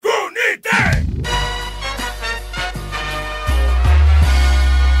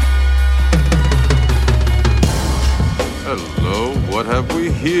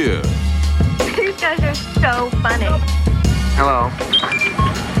here. You guys are so funny. Hello.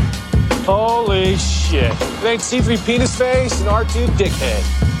 Holy shit. It ain't C3 penis face and R2 dickhead.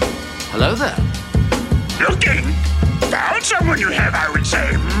 Hello there. Looking? Found someone you have, I would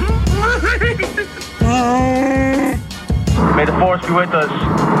say. May the force be with us.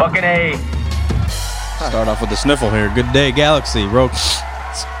 Fucking A. Start off with the sniffle here. Good day, Galaxy. Rogue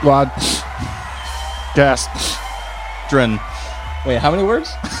Squad. Gas. Dren. Wait, how many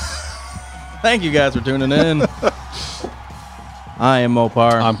words? Thank you guys for tuning in. I am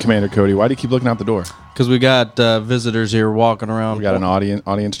Mopar. I'm Commander Cody. Why do you keep looking out the door? Because we got visitors here walking around. We got an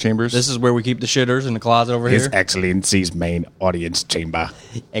audience chambers. This is where we keep the shitters in the closet over His here. Excellency's main audience chamber.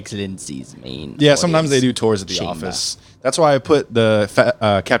 Excellency's main. Yeah, sometimes they do tours at the chamber. office. That's why I put the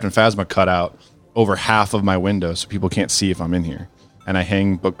Captain Phasma cutout over half of my window so people can't see if I'm in here. And I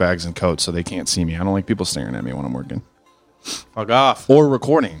hang book bags and coats so they can't see me. I don't like people staring at me when I'm working. Fuck off. Or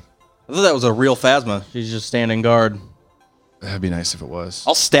recording. I thought that was a real Phasma. She's just standing guard. That'd be nice if it was.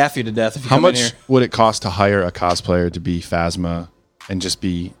 I'll staff you to death if you How come in much here. would it cost to hire a cosplayer to be Phasma and just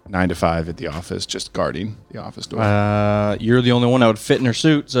be 9 to 5 at the office, just guarding the office door? You're the only one that would fit in her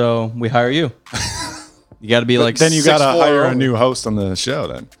suit, so we hire you. You got to be like then you got to 6'4" hire a over. new host on the show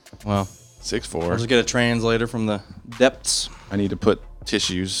then. Well, 6'4". I'll just get a translator from the depths. I need to put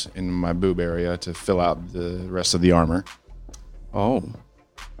tissues in my boob area to fill out the rest of the armor. Oh.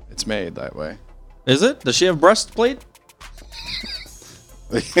 It's made that way. Is it? Does she have breastplate?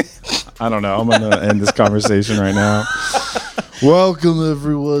 I don't know. I'm going to end this conversation right now. Welcome,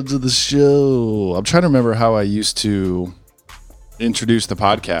 everyone, to the show. I'm trying to remember how I used to introduce the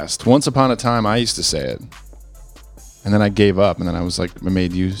podcast. Once upon a time, I used to say it. And then I gave up. And then I was like, I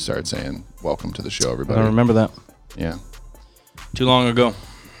made you start saying, welcome to the show, I everybody. don't remember that. Yeah. Too long ago.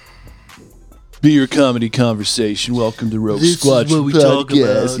 Be your comedy conversation. Welcome to Rogue This Squad is what we talk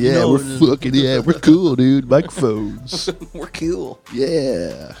about. Yeah, No, we're cool, dude. Microphones. We're cool.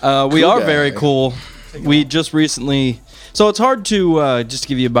 Yeah. We Cool are guy. very cool. We just recently... So it's hard to, just to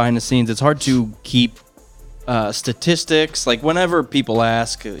give you behind the scenes, it's hard to keep statistics. Like, whenever people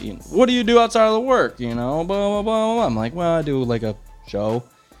ask, what do you do outside of the work? You know, blah, blah, blah, blah. I'm like, well, I do, like, a show.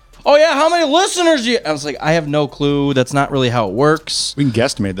 Oh, yeah, how many listeners do you... I was like, I have no clue. That's not really how it works. We can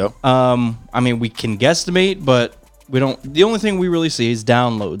guesstimate, though. I mean, we can guesstimate, but we don't... The only thing we really see is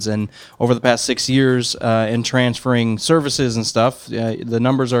downloads. And over the past 6 years, in transferring services and stuff, the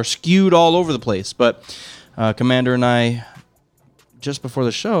numbers are skewed all over the place. But Commander and I, just before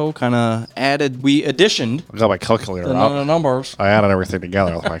the show, kind of additioned I got my calculator the out. numbers. I added everything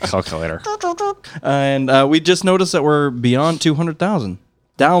together with my calculator. And we just noticed that we're beyond 200,000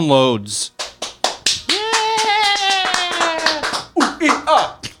 downloads.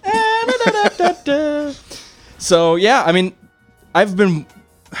 So, yeah, I mean, I've been...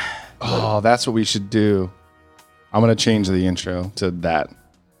 Oh, that's what we should do. I'm going to change the intro to that.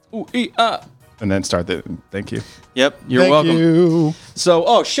 And then start the... Thank you. Yep, you're Thank welcome. you. So,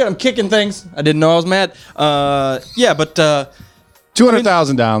 oh, shit, I'm kicking things. I didn't know I was mad. Yeah, but...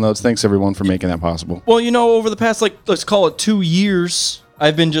 200,000 downloads. Thanks, everyone, for making that possible. Well, you know, over the past, like, let's call it 2 years,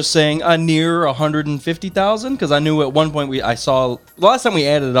 I've been just saying near 150,000 because I knew at one point I saw the last time we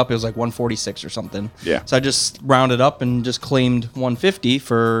added it up, it was like 146 or something. Yeah. So I just rounded up and just claimed 150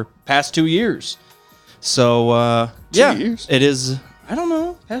 for past 2 years. So, yeah, years? it is, I don't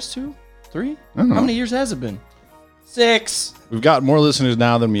know, past 2, 3? don't know. How many years has it been? 6. We've got more listeners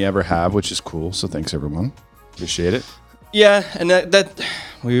now than we ever have, which is cool. So thanks, everyone. Appreciate it. Yeah, and that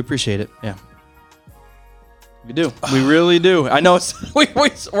we appreciate it. Yeah, we do. We really do. I know it's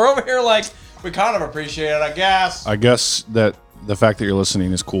we're over here like we kind of appreciate it. I guess. I guess that the fact that you're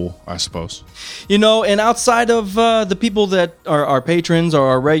listening is cool, I suppose. You know, and outside of the people that are our patrons or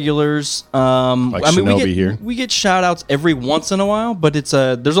our regulars, Like Shinobi here. we get shout outs every once in a while, but there's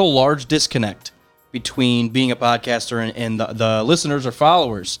a large disconnect between being a podcaster and the listeners or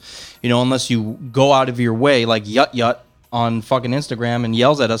followers. You know, unless you go out of your way, like Yut Yut on fucking Instagram and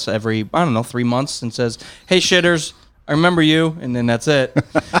yells at us every, 3 months and says, hey, shitters, I remember you, and then that's it.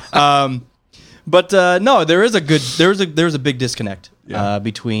 But no, there's a big disconnect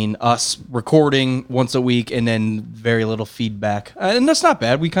between us recording once a week and then very little feedback. And that's not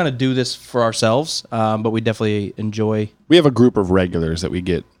bad. We kind of do this for ourselves, but we definitely enjoy. We have a group of regulars that we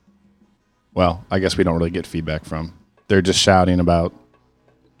get, well, I guess we don't really get feedback from. They're just shouting about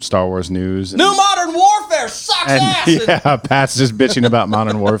Star Wars news. New Modern Warfare sucks ass! Yeah, Pat's just bitching about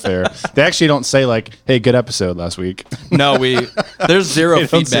Modern Warfare. They actually don't say like, hey, good episode last week. No, there's zero They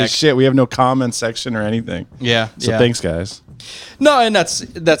don't say feedback. shit. We have no comment section or anything. Yeah. So yeah. thanks, guys. No, and that's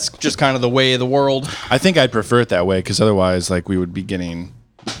just kind of the way of the world. I think I'd prefer it that way because otherwise, like, we would be getting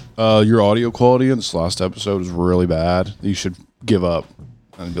your audio quality in this last episode is really bad. You should give up.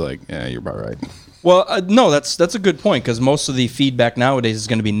 And I'd be like, yeah, you're about right. Well, no, that's a good point because most of the feedback nowadays is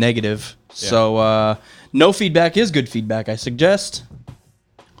going to be negative. Yeah. So no feedback is good feedback. I suggest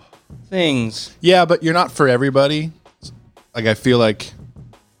things. Yeah, but you're not for everybody. Like, I feel like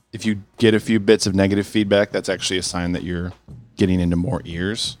if you get a few bits of negative feedback, that's actually a sign that you're getting into more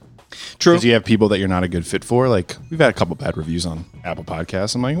ears. True. Because you have people that you're not a good fit for. Like, we've had a couple bad reviews on Apple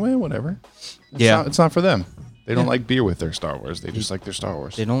Podcasts. I'm like, well, whatever. It's not for them. They don't like beer with their Star Wars. They just like their Star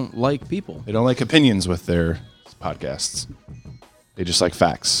Wars. They don't like people. They don't like opinions with their podcasts. They just like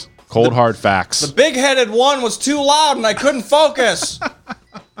facts. Cold, hard facts. The big-headed one was too loud and I couldn't focus.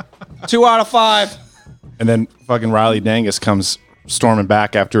 2 out of 5. And then fucking Riley Dangus comes storming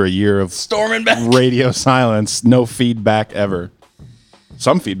back after a year of radio silence. No feedback ever.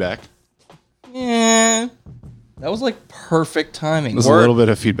 Some feedback. Yeah. That was like perfect timing. There's a little bit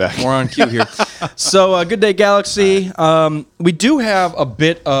of feedback. We're on cue here. So, Good Day Galaxy. We do have a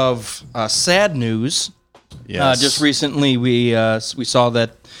bit of sad news. Yes. Just recently, we saw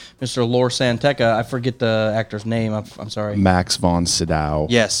that Mr. Lor Santeca, I forget the actor's name. I'm sorry. Max von Sydow.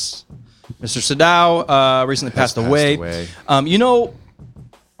 Yes. Mr. Sydow recently passed away. You know,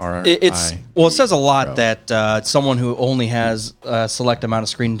 it says a lot that someone who only has a select amount of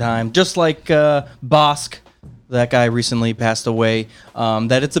screen time, just like Bosk, that guy recently passed away,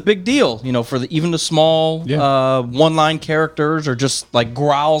 that it's a big deal, you know, for even the small one-line characters or just like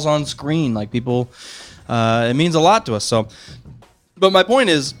growls on screen, like people, it means a lot to us. So, but my point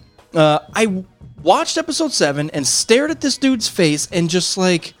is, I watched episode 7 and stared at this dude's face and just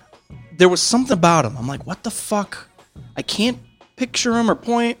like, there was something about him. I'm like, what the fuck? I can't picture him or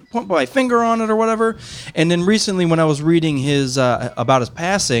point my finger on it or whatever. And then recently when I was reading his about his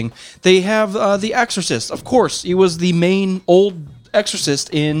passing, they have The Exorcist. Of course, he was the main old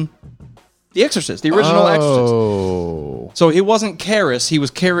exorcist in The Exorcist, the original Exorcist. So he wasn't Karras. He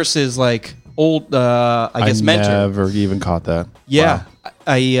was Karras's like old, I guess, mentor. I never even caught that. Yeah. Wow.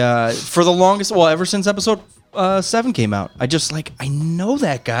 I for the longest, ever since episode 7 came out, I know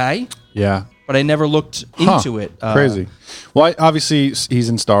that guy. Yeah. But I never looked into it. Crazy. Well, obviously, he's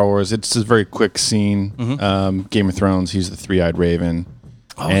in Star Wars. It's a very quick scene. Mm-hmm. Game of Thrones, he's the three-eyed raven.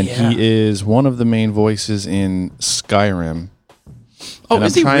 He is one of the main voices in Skyrim. Oh, and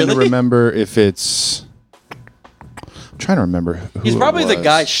is he really? I'm trying to remember if it's... I'm trying to remember who He's probably the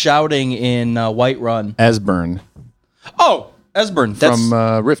guy shouting in Whiterun. Esbern. Oh, Esbern. From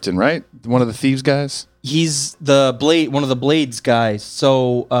Riften, right? One of the thieves guys? He's one of the Blades guys.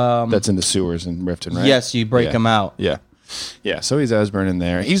 So that's in the sewers in Riften, right? Yes, you break him out. Yeah. Yeah, so he's Esbern in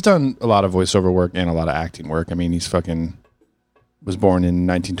there. He's done a lot of voiceover work and a lot of acting work. I mean, he's was born in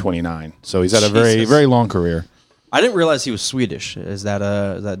 1929. So he's had a very, very long career. I didn't realize he was Swedish. Is that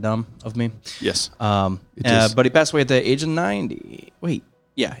dumb of me? Yes. But he passed away at the age of 90. Wait.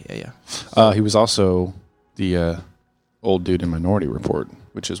 Yeah. He was also the old dude in Minority Report,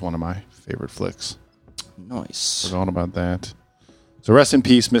 which is one of my favorite flicks. Nice. Forgot about that. So rest in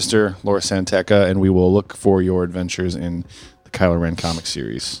peace, Mr. Lor Santeca, and we will look for your adventures in the Kylo Ren comic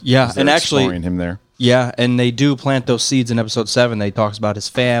series. Yeah, and actually exploring him there. Yeah, and they do plant those seeds in episode 7. They talks about his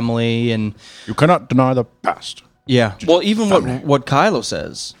family and you cannot deny the past. Yeah. Well, even what Kylo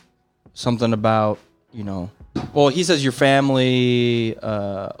says, something about, you know, well, he says your family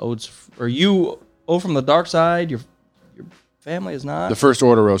you owe from the dark side. Your family is not. The First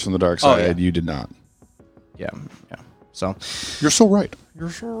Order rose from the dark side. Oh, yeah. You did not. Yeah. So you're so right. I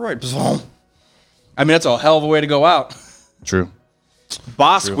mean, that's a hell of a way to go out. True.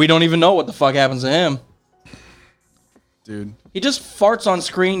 Bosk, we don't even know what the fuck happens to him. Dude. He just farts on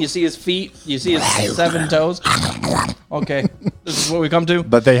screen. You see his feet. You see his 7 toes. Okay. This is what we come to.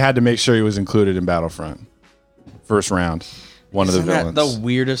 But they had to make sure he was included in Battlefront. First round. One of the villains. That the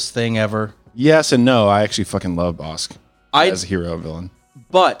weirdest thing ever? Yes and no. I actually fucking love Bosk as a hero villain.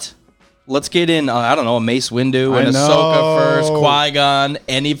 But let's get in, I don't know, a Mace Windu and Ahsoka first, Qui-Gon,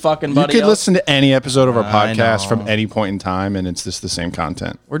 any fucking buddy You could else. listen to any episode of our podcast from any point in time, and it's just the same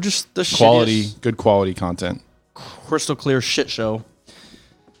content. We're just the good quality content. Crystal clear shit show.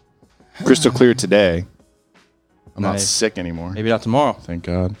 Crystal clear today. I'm not sick anymore. Maybe not tomorrow. Thank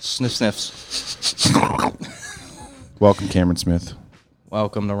God. Sniffs. Welcome, Cameron Smith.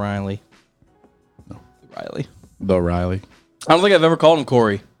 Welcome to Riley. No. Riley. The Riley. I don't think I've ever called him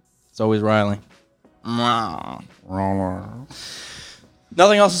Corey. It's always Riley. Nothing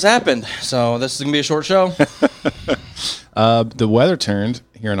else has happened, so this is going to be a short show. The weather turned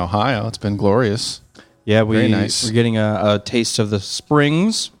here in Ohio. It's been glorious. Yeah, very nice. We're getting a taste of the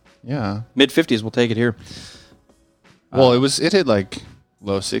springs. Yeah. Mid-50s, we'll take it here. Well, it hit like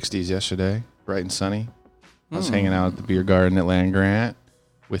Low 60s yesterday. Bright and sunny. I was hanging out at the beer garden at Land Grant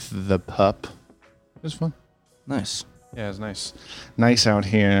with the pup. It was fun. Nice. Yeah, it was nice. Nice out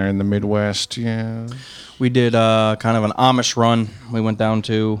here in the Midwest, yeah. We did kind of an Amish run. We went down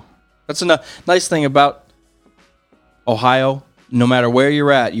to... That's a nice thing about Ohio. No matter where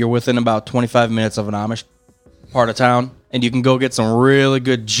you're at, you're within about 25 minutes of an Amish part of town. And you can go get some really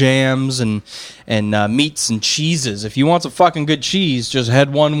good jams and meats and cheeses. If you want some fucking good cheese, just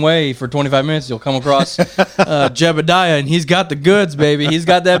head one way for 25 minutes. You'll come across Jebediah, and he's got the goods, baby. He's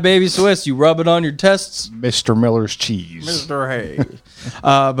got that baby Swiss. You rub it on your tests. Mr. Miller's cheese. Mr. Hay.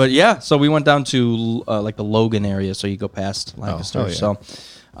 But yeah, so we went down to like the Logan area, so you go past Lancaster. yeah.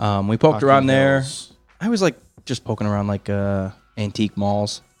 So we poked Rocking around there. Hills. I was like just poking around like antique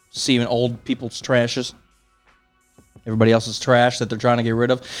malls, seeing old people's trashes. Everybody else's trash that they're trying to get rid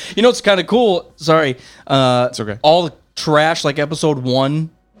of. You know, it's kind of cool. Sorry. It's okay. All the trash, like episode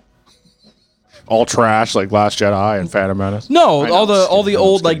 1. All trash like Last Jedi and Phantom Menace. No, I know, all the I'm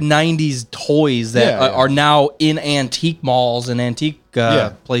old just like 90s toys that Yeah, yeah. are now in antique malls and antique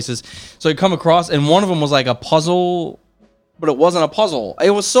places. So you come across, and one of them was like a puzzle, but it wasn't a puzzle. It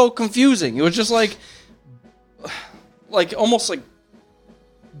was so confusing. It was just like almost like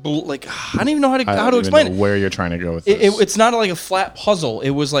I don't even know how to explain it. Where you're trying to go with this. It's not like a flat puzzle.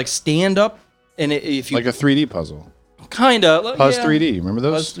 It was like stand up, and if you like a 3D puzzle. kind of Puzz 3D. Remember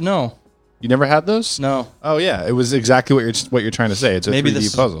those? No, You never had those? no. Oh yeah, it was exactly what you're trying to say. It's a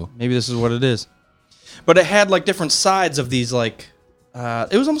 3D puzzle. Maybe this is what it is. But it had like different sides of these like.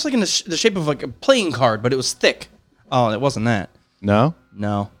 It was almost like in the shape of like a playing card, but it was thick. Oh, it wasn't that. No,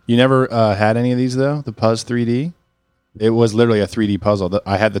 No. you never had any of these though. The Puzz 3D. It was literally a 3D puzzle.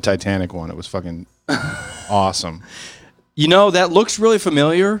 I had the Titanic one. It was fucking awesome. You know, that looks really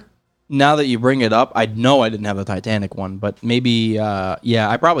familiar. Now that you bring it up, I know I didn't have the Titanic one, but maybe,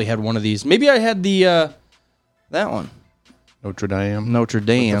 I probably had one of these. Maybe I had the that one, Notre Dame. Notre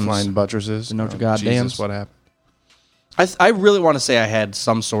Dame. The flying buttresses. The Notre Oh, Goddams. Jesus, what happened? I really want to say I had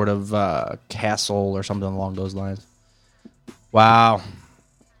some sort of castle or something along those lines. Wow.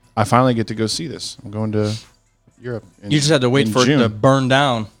 I finally get to go see this. I'm going to Europe. You just had to wait for June. it to burn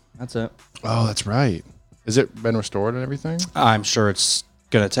down. That's it. Oh, that's right. Has it been restored and everything? I'm sure it's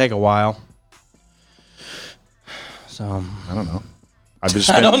going to take a while. So, I don't know. I've just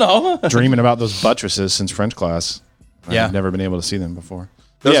I don't know. dreaming about those buttresses since French class. Yeah. I've never been able to see them before.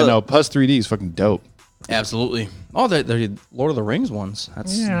 Those Yeah, are- no, Puzz 3D is fucking dope. Absolutely. Oh, they're Lord of the Rings ones.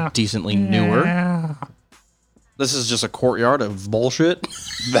 That's decently newer. This is just a courtyard of bullshit.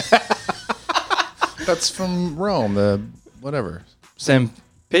 That's from Rome, the whatever. San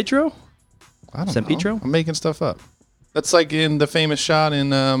Pedro? I don't San know. Pietro? I'm making stuff up. That's like in the famous shot in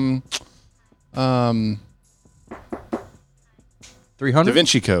 300? Da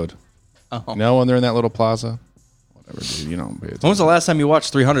Vinci Code. Oh. You know when they're in that little plaza? Whatever, dude. You don't pay attention. When was the last time you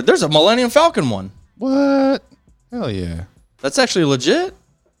watched 300? There's a Millennium Falcon one. What? Hell yeah. That's actually legit.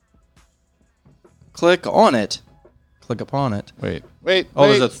 Click on it. Click upon it. Wait,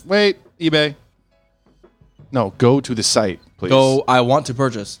 Oh, there's wait, eBay. No, go to the site, please. Go, I want to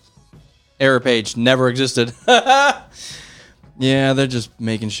purchase. Error page never existed. Yeah, they're just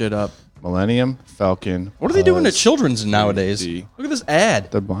making shit up. Millennium Falcon. What are they doing to Puzz children's nowadays? 3D. Look at this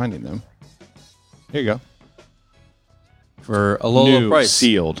ad They're blinding them. Here you go. for a low, low price.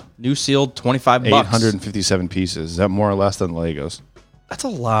 Sealed. New sealed, $25. 857 pieces. Is that more or less than Legos? That's a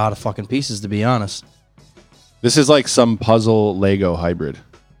lot of fucking pieces, to be honest. This is like some puzzle Lego hybrid.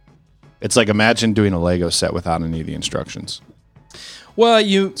 It's like imagine doing a Lego set without any of the instructions. Well,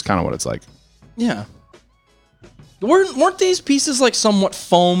 It's kind of what it's like. yeah. Weren't these pieces like somewhat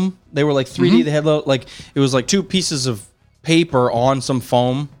foam? They were like 3D. They had like it was like two pieces of paper on some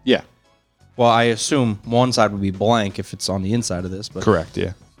foam. Yeah. Well, I assume one side would be blank if it's on the inside of this. But Correct.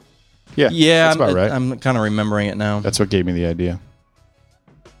 Yeah. Yeah. yeah, That's about right. I'm kind of remembering it now. That's what gave me the idea.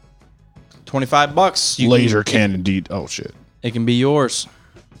 $25. Laser cannon deed. Oh shit. It can be yours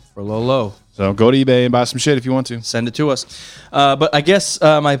for low. So go to eBay and buy some shit if you want to. Send it to us. But I guess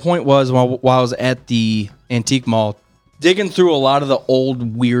my point was while I was at the antique mall, digging through a lot of the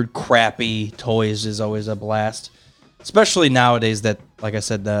old, weird, crappy toys is always a blast. Especially nowadays that, like I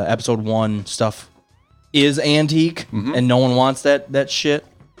said, the episode 1 stuff is antique and no one wants that shit.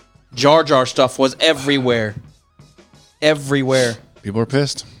 Jar Jar stuff was everywhere. Everywhere. People are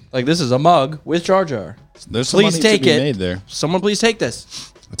pissed. Like, this is a mug with Jar Jar. There's some Please money take to be it. made there. Someone please take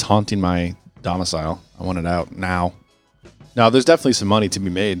this. It's haunting my domicile. I want it out now. Now, there's definitely some money to be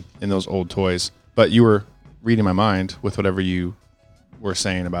made in those old toys, but you were reading my mind with whatever you were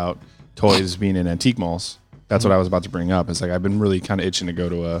saying about toys being in antique malls. That's what I was about to bring up. It's like I've been really kind of itching to go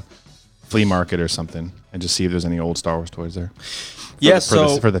to a flea market or something and just see if there's any old Star Wars toys there.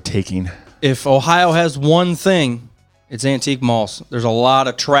 For the taking. If Ohio has one thing, it's antique malls. There's a lot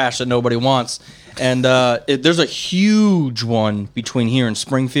of trash that nobody wants. And there's a huge one between here and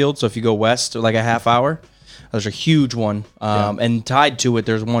Springfield. So if you go west, like a half hour, there's a huge one. And tied to it,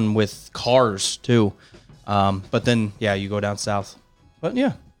 there's one with cars, too. But then, you go down south. But,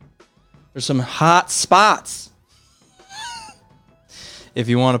 there's some hot spots if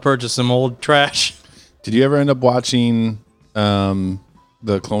you want to purchase some old trash. Did you ever end up watching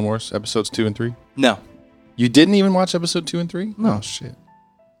the Clone Wars episodes 2 and 3? No. You didn't even watch episode 2 and 3? No. Oh, shit.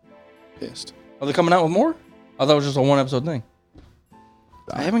 Pissed. Are they coming out with more? I thought it was just a one episode thing.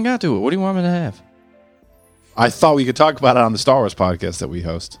 I haven't got to it. What do you want me to have? I thought we could talk about it on the Star Wars podcast that we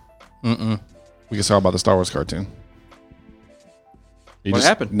host. We could talk about the Star Wars cartoon. What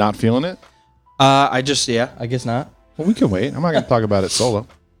happened? Not feeling it? I guess not. Well, we can wait. I'm not going to talk about it solo.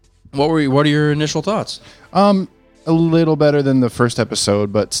 What are your initial thoughts? A little better than the first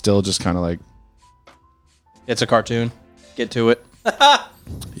episode, but still just kind of like... It's a cartoon. Get to it.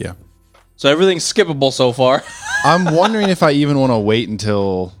 Yeah. So everything's skippable so far. I'm wondering if I even want to wait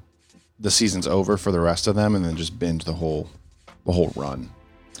until the season's over for the rest of them and then just binge the whole run.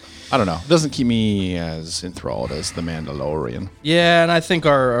 I don't know. It doesn't keep me as enthralled as The Mandalorian. Yeah, and I think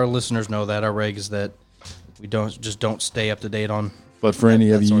our listeners know that. Our reg is that we don't stay up to date on. But for any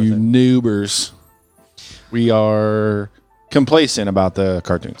of you noobers, we are complacent about the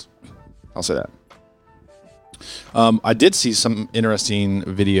cartoons. I'll say that. I did see some interesting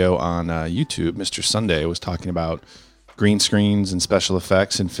video on YouTube. Mr. Sunday was talking about green screens and special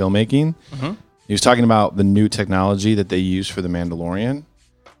effects in filmmaking. He was talking about the new technology that they use for The Mandalorian,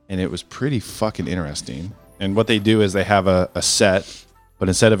 and it was pretty fucking interesting. And what they do is they have a set, but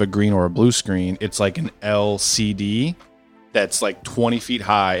instead of a green or a blue screen, it's like an LCD that's like 20 feet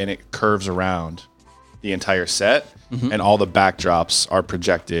high, and it curves around the entire set, and all the backdrops are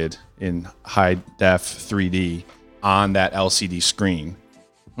projected in high def 3D on that LCD screen,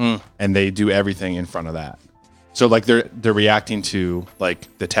 and they do everything in front of that. So like they're reacting to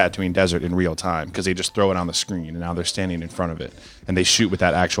like the Tatooine desert in real time because they just throw it on the screen, and now they're standing in front of it, and they shoot with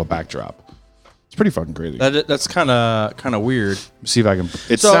that actual backdrop. It's pretty fucking crazy. That's kind of weird. See if I can.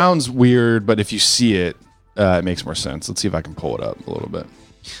 It sounds weird, but if you see it, it makes more sense. Let's see if I can pull it up a little bit.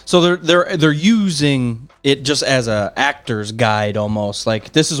 So they're using it just as a actor's guide almost.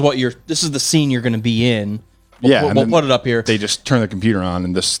 Like this is the scene you're going to be in. We'll put it up here. They just turn the computer on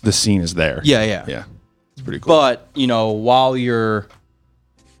and the scene is there. Yeah. It's pretty cool. But, while you're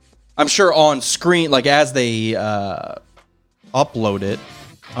I'm sure on screen, like as they upload it.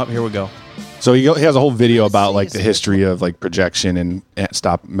 Oh, here we go. So he has a whole video about like the history of like projection and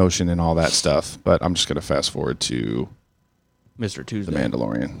stop motion and all that stuff. But I'm just going to fast forward to Mr. Tuesday. The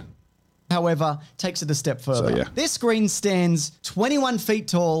Mandalorian. However, takes it a step further. So, yeah. This screen stands 21 feet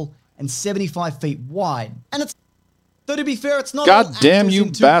tall and 75 feet wide. And it's, though to be fair, it's not God all damn actors you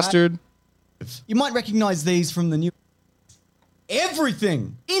in bastard. You might recognize these from the new...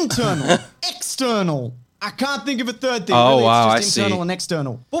 Everything. Internal. External. I can't think of a third thing. Oh, really, wow, it's just I internal see. and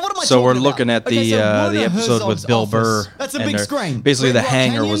external. But what am I So talking we're about? looking at the episode with Bill Burr. That's a and big their- screen. Basically, Red the Rock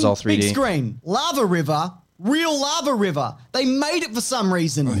hangar Canyon, was all 3D. Big screen. Lava River. Real lava river. They made it for some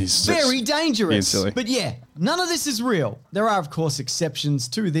reason. he's Very being dangerous. silly. But yeah, none of this is real. There are, of course, exceptions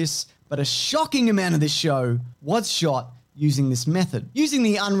to this, but a shocking amount of this show was shot using this method. Using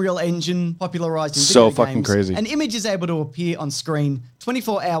the Unreal Engine popularized in So video fucking games, crazy. an image is able to appear on screen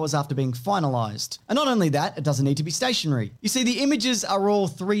 24 hours after being finalized. And not only that, it doesn't need to be stationary. You see, the images are all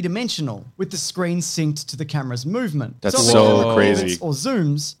three-dimensional, with the screen synced to the camera's movement. That's if so the camera crazy. pivots or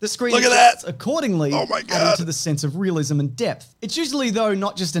zooms, the screen Look at adjusts that. accordingly, Oh my God. adding to the sense of realism and depth. It's usually, though,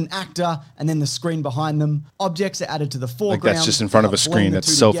 not just an actor and then the screen behind them. Objects are added to the foreground. that's just in front of a to help screen. blend the That's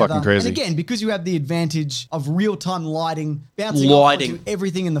two so together. fucking crazy. And again, because you have the advantage of real-time lighting bouncing Lighting. off onto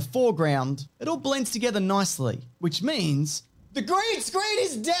everything in the foreground, it all blends together nicely, which means the green screen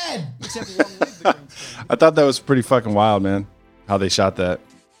is dead. Except long live the green screen. I thought that was pretty fucking wild, man. How they shot that.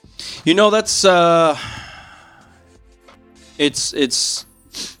 That's it's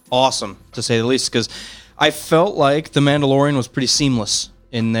awesome to say the least, because I felt like The Mandalorian was pretty seamless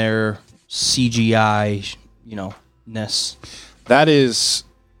in their CGI, ness. That is,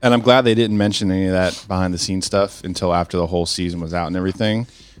 and I'm glad they didn't mention any of that behind the scenes stuff until after the whole season was out and everything,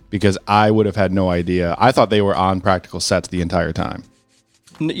 because I would have had no idea. I thought they were on practical sets the entire time.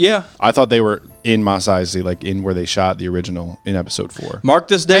 Yeah. I thought they were in Mos Eisley, like in where they shot the original in episode 4. Mark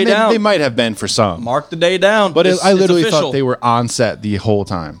this day And down. they might have been for some. Mark the day down. But I literally official. thought they were on set the whole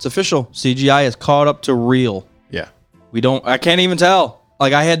time. It's official. CGI is caught up to real. Yeah. I can't even tell.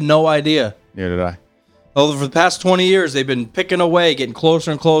 Like, I had no idea. Neither did I. Well, for the past 20 years, they've been picking away, getting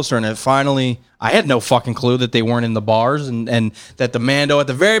closer and closer, and it finally, I had no fucking clue that they weren't in the bars, and that the Mando, at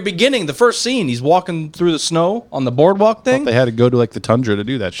the very beginning, the first scene, he's walking through the snow on the boardwalk thing. They had to go to like the tundra to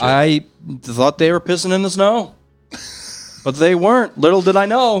do that shit. I thought they were pissing in the snow, but they weren't. Little did I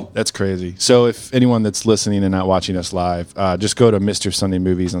know. That's crazy. So if anyone that's listening and not watching us live, just go to Mr. Sunday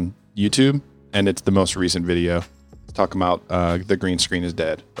Movies on YouTube, and it's the most recent video. It's talking about the green screen is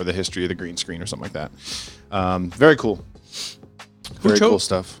dead, or the history of the green screen, or something like that. Very cool. Very cool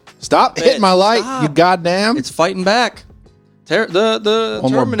stuff. Stop hitting my light, Stop. you goddamn. It's fighting back. The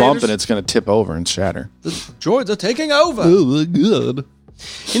One more bump and Terminators, it's going to tip over and shatter. the droids are taking over. Oh, good.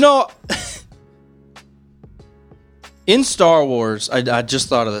 You know, in Star Wars, I just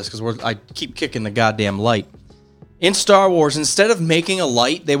thought of this because I keep kicking the goddamn light. In Star Wars, instead of making a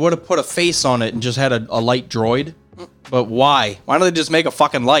light, they would have put a face on it and just had a light droid. But why? Why don't they just make a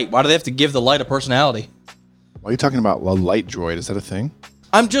fucking light? Why do they have to give the light a personality? Why are you talking about a light droid? Is that a thing?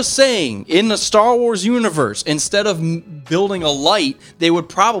 I'm just saying, in the Star Wars universe, instead of building a light, they would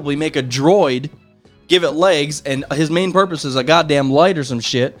probably make a droid, give it legs, and his main purpose is a goddamn light or some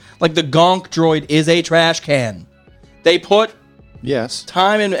shit. Like the Gonk droid is a trash can. They put Yes.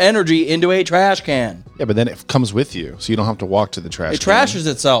 time and energy into a trash can. Yeah, but then it comes with you, so you don't have to walk to the trash. It trashes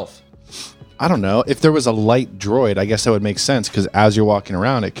itself. I don't know. If there was a light droid, I guess that would make sense because as you're walking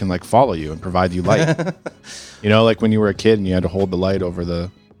around, it can like follow you and provide you light. You know, like when you were a kid and you had to hold the light over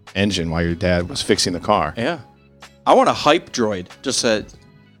the engine while your dad was fixing the car. Yeah. I want a hype droid. Just said,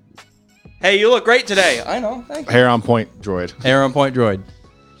 hey, you look great today. I know. Thank you. Hair on point droid. Hair on point droid.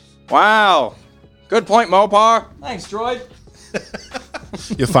 Wow. Good point, Mopar. Thanks, droid.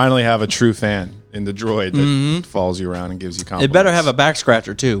 You finally have a true fan in the droid that follows you around and gives you compliments. It better have a back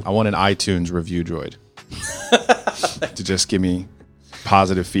scratcher, too. I want an iTunes review droid to just give me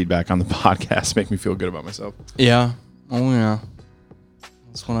positive feedback on the podcast, make me feel good about myself. Yeah. Oh, yeah.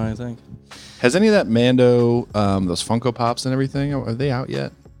 That's what I think. Has any of that Mando, those Funko Pops and everything, are they out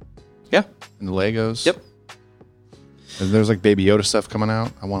yet? Yeah. And the Legos? Yep. There's like Baby Yoda stuff coming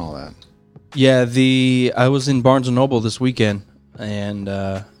out. I want all that. Yeah, I was in Barnes & Noble this weekend, and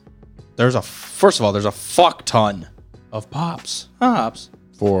there's a fuck ton of Pops.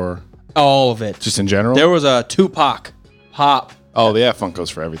 For All of it. just in general? There was a Tupac Pop. Oh, they have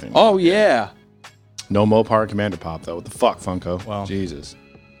Funkos for everything. Oh, yeah. No Mopar Commander Pop, though. What the fuck, Funko? Wow. Jesus.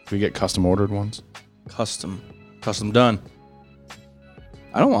 Can we get custom ordered ones? Custom done.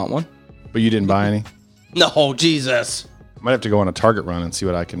 I don't want one. But you didn't buy any? No, Jesus. Might have to go on a Target run and see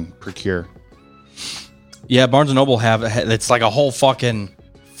what I can procure. Yeah, Barnes & Noble it's like a whole fucking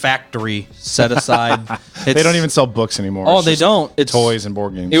factory set aside. They don't even sell books anymore. Oh, It's they just don't. It's toys and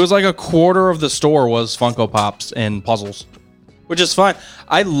board games. It was like a quarter of the store was Funko Pops and puzzles, which is fine.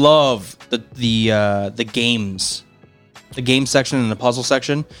 I love the games, the game section and the puzzle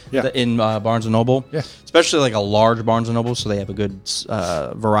section in Barnes & Noble. Yeah. Especially like a large Barnes & Noble, so they have a good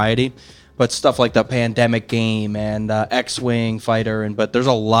variety. But stuff like the Pandemic game and X-Wing Fighter, but there's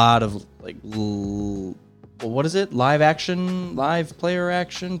a lot of like what is it? Live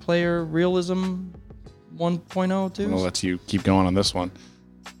player realism 1.0 too. I'm gonna let you keep going on this one.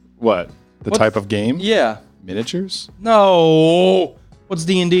 What? The What? type of game? Yeah. Miniatures? No. What's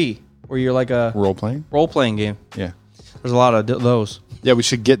D&D? Where you're like a Role playing? role-playing game. Yeah. There's a lot of those. Yeah, we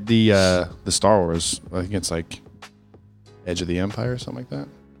should get the Star Wars. I think it's like Edge of the Empire or something like that.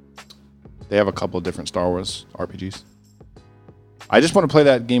 They have a couple of different Star Wars RPGs. I just want to play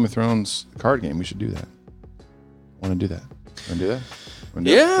that Game of Thrones card game. We should do that. I want to do that. Want to do that?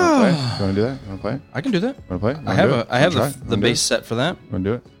 Yeah. You want to do that? You want to play it? I can do that. Want to play it? I have the base set for that. Want to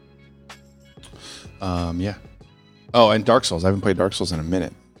do it? Yeah. Oh, and Dark Souls. I haven't played Dark Souls in a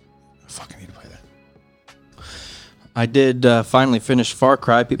minute. I fucking need to play that. I did finally finish Far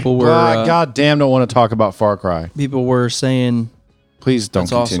Cry. People were God damn, don't want to talk about Far Cry. people were saying Please don't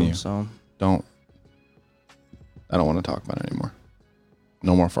that's continue. awesome. So I don't want to talk about it anymore.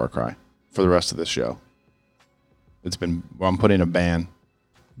 No more Far Cry for the rest of this show. I'm putting a ban.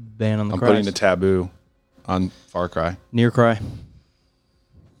 ban on the I'm cries. putting a taboo on Far Cry. Near cry.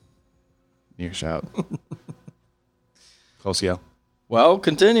 Near shout. Close yell. Well,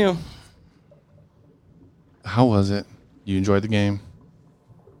 continue. How was it? You enjoyed the game?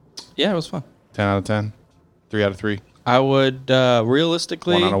 Yeah, it was fun. 10 out of 10? 3 out of 3? I would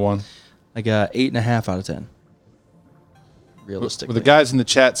realistically 1 out of 1? like a 8.5 out of 10. realistically. Were the guys in the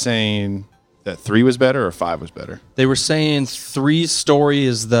chat saying that 3 was better or 5 was better? They were saying 3's story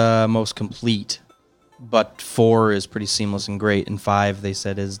is the most complete, but 4 is pretty seamless and great, and 5 they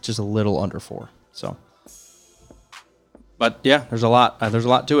said is just a little under 4. So, but yeah, there's a lot. There's a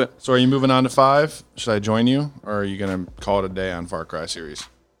lot to it. So are you moving on to 5? Should I join you, or are you going to call it a day on Far Cry series?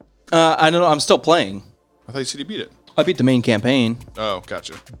 I don't know. I'm still playing. I thought you said you beat it. I beat the main campaign. Oh,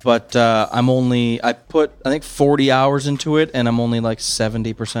 gotcha. But I put, I think, 40 hours into it, and I'm only like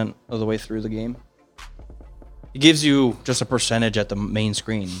 70% of the way through the game. It gives you just a percentage at the main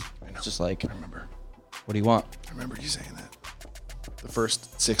screen. It's just like, I remember. What do you want? I remember you saying that. The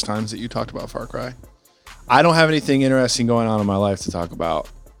first 6 times that you talked about Far Cry. I don't have anything interesting going on in my life to talk about.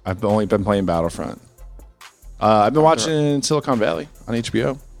 I've only been playing Battlefront. I've been watching Silicon Valley on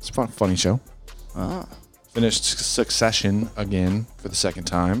HBO. It's a funny show. Finished Succession again for the second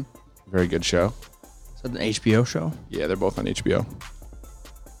time. Very good show. Is that an HBO show? Yeah, they're both on HBO.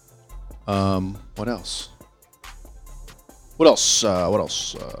 What else?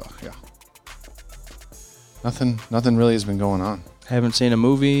 Yeah. Nothing really has been going on. Haven't seen a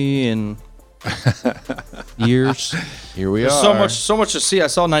movie in years. Here we There's are. so much to see. I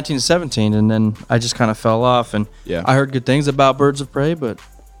saw 1917, and then I just kind of fell off. And Yeah. I heard good things about Birds of Prey, but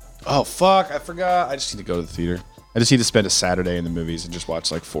Oh, fuck. I forgot. I just need to go to the theater. I just need to spend a Saturday in the movies and just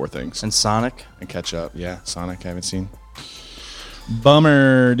watch like 4 things and Sonic. and catch up. Yeah, Sonic I haven't seen.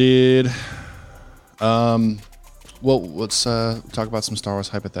 Bummer, dude. Well, let's talk about some Star Wars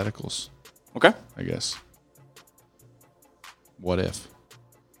hypotheticals, Okay, I guess. What if?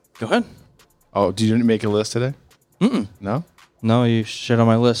 go ahead. Oh, did you make a list today? No? No, you shit on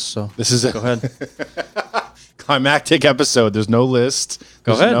my list, so This is a go ahead. climactic episode. There's no list.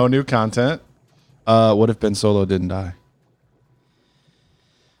 Go There's ahead. no new content. What if Ben Solo didn't die?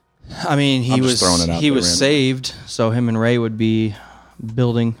 I mean, I'm just throwing it out he there was random. saved, so him and Rey would be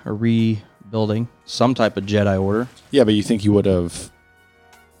building or rebuilding some type of Jedi Order. Yeah, but you think you would have...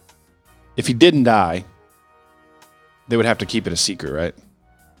 If he didn't die, they would have to keep it a secret, right?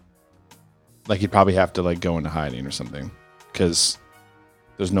 Like, he'd probably have to, like, go into hiding or something. Because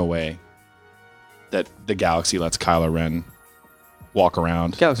there's no way that the galaxy lets Kylo Ren walk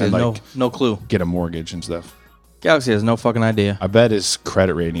around Galaxy and, has like, no clue. get a mortgage and stuff. Galaxy has no fucking idea. I bet his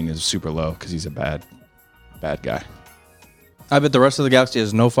credit rating is super low because he's a bad guy. I bet the rest of the galaxy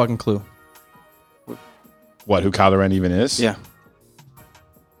has no fucking clue. What, who Kylo Ren even is? Yeah,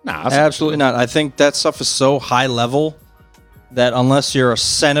 Nah, that's absolutely not. I think that stuff is so high level that unless you're a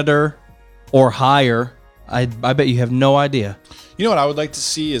senator or higher, I bet you have no idea. You know what I would like to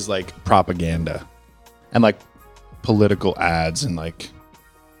see is like propaganda and like political ads and like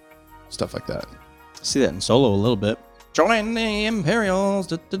stuff like that. See that in Solo a little bit. Join the Imperials.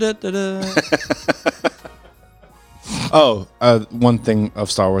 Da, da, da, da, da. Oh, one thing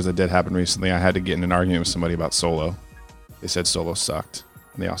of Star Wars that did happen recently, I had to get in an argument with somebody about Solo. They said Solo sucked.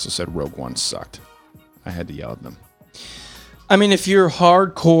 And they also said Rogue One sucked. I had to yell at them. I mean, if you're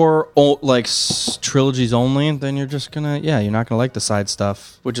hardcore, like trilogies only, then you're just gonna, you're not gonna like the side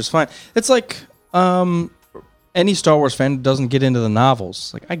stuff, which is fine. It's like any Star Wars fan doesn't get into the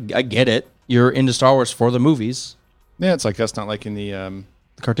novels. Like, I get it. You're into Star Wars for the movies, Yeah, it's like us not liking the...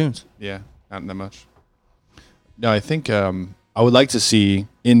 the cartoons. Yeah, not that much. No, I think I would like to see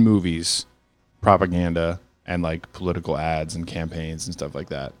in movies propaganda and like political ads and campaigns and stuff like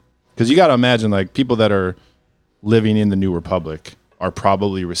that. Because you got to imagine like people that are living in the New Republic are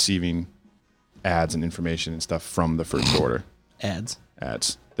probably receiving ads and information and stuff from the First Order. Ads.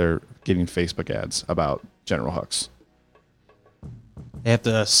 They're getting Facebook ads about General Hux. They have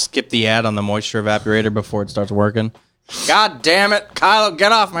to skip the ad on the moisture evaporator before it starts working. God damn it, Kylo,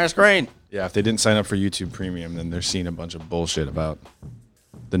 get off my screen. Yeah, if they didn't sign up for YouTube Premium, then they're seeing a bunch of bullshit about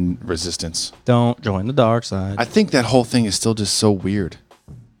the Resistance. Don't join the dark side. I think that whole thing is still just so weird.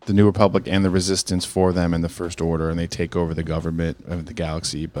 The New Republic and the Resistance for them and the First Order, and they take over the government of the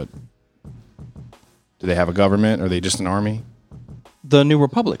galaxy, but do they have a government? Or are they just an army? The New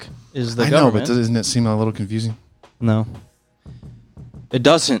Republic is the I government. know, but doesn't it seem a little confusing? No. It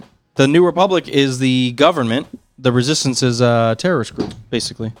doesn't. The New Republic is the government. The Resistance is a terrorist group,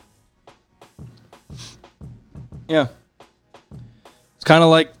 basically. Yeah. It's kind of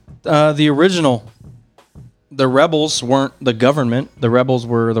like the original. The rebels weren't the government. The rebels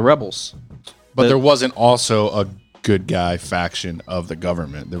were the rebels. But there wasn't also a good guy faction of the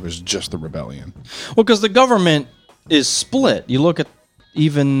government. There was just the rebellion. Well, because the government is split. You look at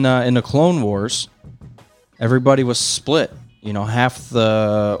even in the Clone Wars, everybody was split. You know, half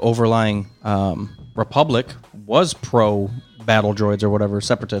the overlying Republic was pro battle droids or whatever,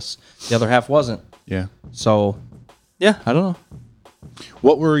 separatists. The other half wasn't. Yeah. So, Yeah, I don't know.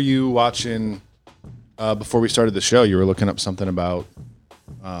 What were you watching before we started the show? You were looking up something about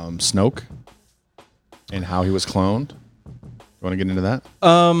Snoke and how he was cloned. You want to get into that?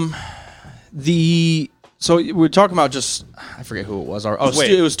 So we're talking about just I forget who it was.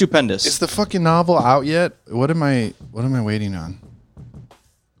 Wait. It was Stupendous. Is the fucking novel out yet? What am I waiting on?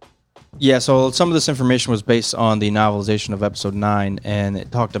 Yeah, so some of this information was based on the novelization of Episode 9, and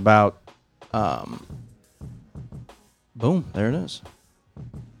it talked about... boom, there it is.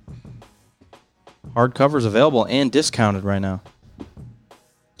 Hardcover's available and discounted right now.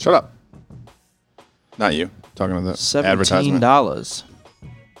 Shut up. Not you. Talking about the advertisement. $17.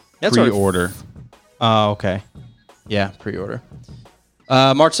 That's Pre-order. Oh, okay. Yeah, pre-order.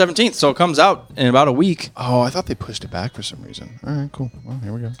 March 17th, so it comes out in about a week. Oh, I thought they pushed it back for some reason. All right, cool. Well,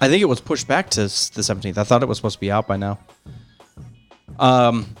 here we go. I think it was pushed back to the 17th. I thought it was supposed to be out by now.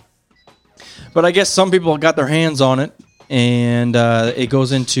 But I guess some people got their hands on it, and it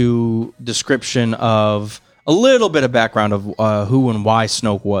goes into description of a little bit of background of who and why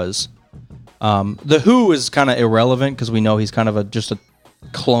Snoke was. The who is kind of irrelevant because we know he's kind of just a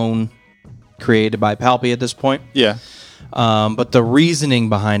clone created by Palpy at this point. Yeah. But the reasoning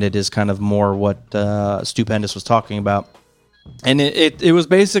behind it is kind of more what Stupendous was talking about. And it was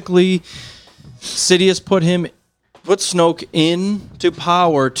basically Sidious put Snoke into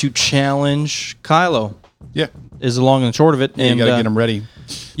power to challenge Kylo. Yeah. Is the long and short of it. Yeah, and you got to get him ready.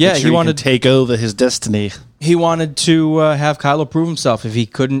 Yeah, Make sure he wanted to take over his destiny. He wanted to have Kylo prove himself. If he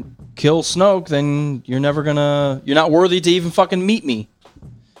couldn't kill Snoke, then you're not worthy to even fucking meet me.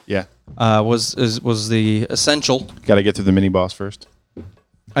 Yeah. Was the essential. Got to get through the mini boss first.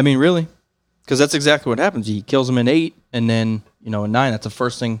 I mean, really, because that's exactly what happens. He kills him in 8, and then in 9, that's the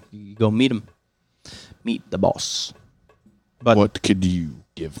first thing you go meet him, meet the boss. But what could you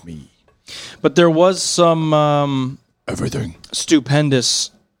give me? But there was some everything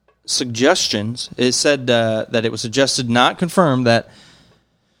Stupendous suggestions. It said that it was suggested, not confirmed, that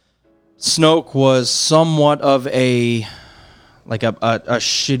Snoke was somewhat of a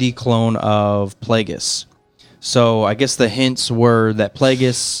shitty clone of Plagueis. So I guess the hints were that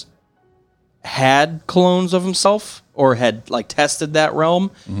Plagueis had clones of himself or had tested that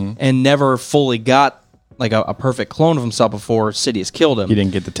realm and never fully got a perfect clone of himself before Sidious killed him. He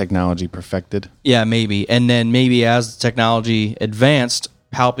didn't get the technology perfected. Yeah, maybe. And then maybe as the technology advanced,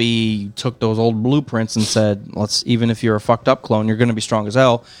 Palpy took those old blueprints and said, even if you're a fucked up clone, you're going to be strong as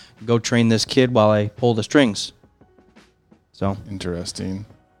hell. Go train this kid while I pull the strings. So interesting.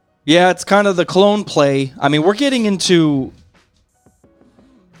 Yeah, it's kind of the clone play. I mean, we're getting into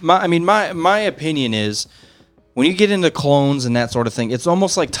my opinion is when you get into clones and that sort of thing, it's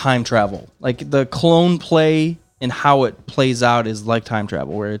almost like time travel. Like the clone play and how it plays out is like time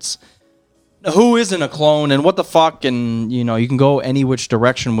travel, where it's who isn't a clone and what the fuck, and you can go any which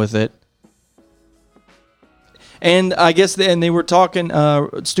direction with it. And I guess they were talking.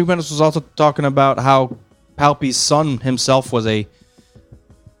 Stupendous was also talking about how Palpy's son himself was a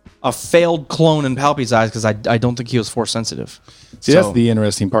failed clone in Palpy's eyes because I don't think he was force sensitive. See, that's the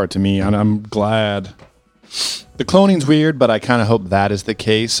interesting part to me, and I'm glad. The cloning's weird, but I kind of hope that is the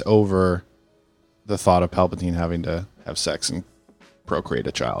case over the thought of Palpatine having to have sex and procreate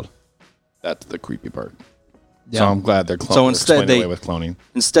a child. That's the creepy part. Yeah. So I'm glad they're cloning. So instead, away with cloning.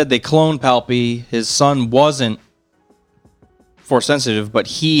 Instead, they cloned Palpy. His son wasn't force sensitive, but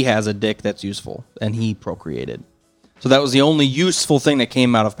he has a dick that's useful, and he procreated. So that was the only useful thing that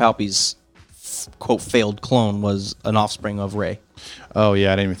came out of Palpy's quote failed clone was an offspring of Rey. Oh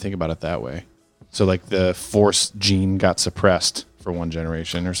yeah, I didn't even think about it that way. So the force gene got suppressed for one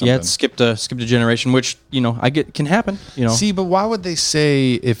generation or something. Yeah, it skipped a generation, which I get can happen. See, but why would they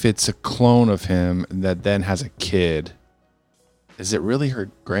say if it's a clone of him that then has a kid? Is it really her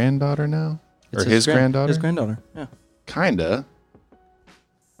granddaughter now, or his granddaughter? His granddaughter, yeah, kinda.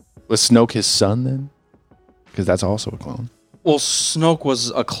 Was Snoke his son then? Because that's also a clone. Well, Snoke was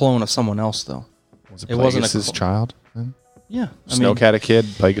a clone of someone else, though. It wasn't his child then? Yeah. Snoke had a kid.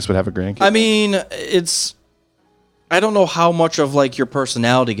 Plagueis would have a grandkid. I mean, I don't know how much of your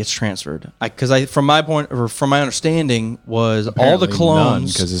personality gets transferred. Because from my understanding, was apparently all the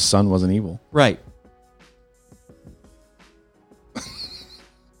clones because his son wasn't evil. Right.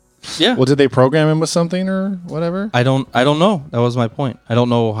 Yeah. Well, did they program him with something or whatever? I don't know. That was my point. I don't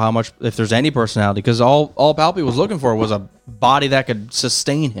know how much, if there's any personality, because all Palpy was looking for was a body that could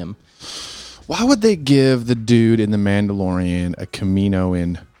sustain him. Why would they give the dude in The Mandalorian a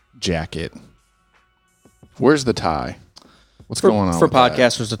Kaminoan jacket? Where's the tie? What's going on for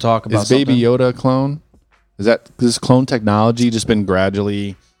podcasters to talk about? Is Baby Yoda a clone? Is that this clone technology just been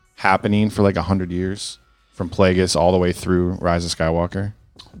gradually happening for 100 years from Plagueis all the way through Rise of Skywalker.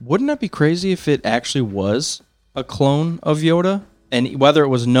 Wouldn't that be crazy if it actually was a clone of Yoda, and whether it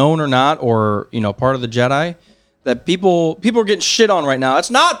was known or not, or part of the Jedi? That people are getting shit on right now. It's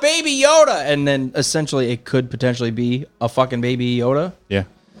not Baby Yoda, and then essentially it could potentially be a fucking Baby Yoda. Yeah,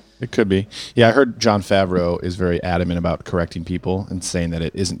 it could be. Yeah, I heard Jon Favreau is very adamant about correcting people and saying that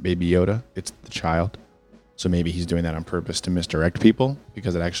it isn't Baby Yoda, it's the child. So maybe he's doing that on purpose to misdirect people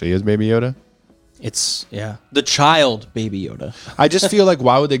because it actually is Baby Yoda. It's the child Baby Yoda. I just feel like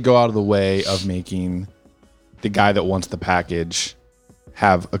why would they go out of the way of making the guy that wants the package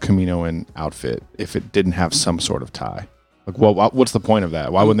have a Kaminoan outfit if it didn't have some sort of tie? Like, what's the point of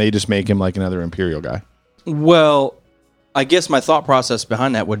that? Why wouldn't they just make him like another Imperial guy? Well, I guess my thought process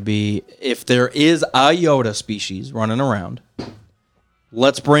behind that would be if there is a Yoda species running around,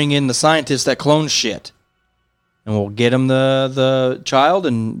 let's bring in the scientists that clone shit, and we'll get him the child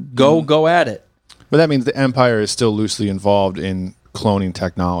and go at it. But that means the Empire is still loosely involved in cloning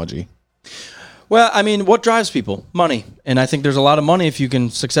technology. Well, I mean, what drives people? Money. And I think there's a lot of money if you can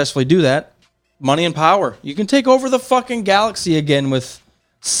successfully do that. Money and power. You can take over the fucking galaxy again with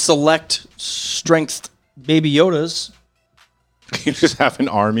select strength Baby Yodas. You just have an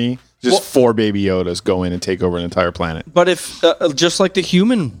army, just 4 Baby Yodas go in and take over an entire planet. But if, just like the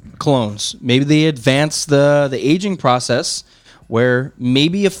human clones, maybe they advance the aging process where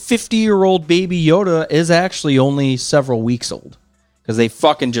maybe a 50-year-old Baby Yoda is actually only several weeks old. Because they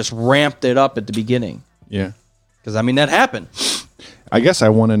fucking just ramped it up at the beginning. Yeah. Because, I mean, that happened. I guess I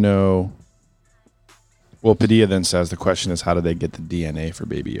want to know. Well, Padilla then says the question is, how did they get the DNA for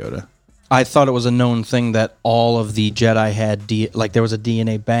Baby Yoda? I thought it was a known thing that all of the Jedi had, there was a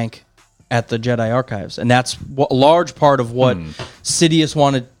DNA bank at the Jedi archives. And that's a large part of what Sidious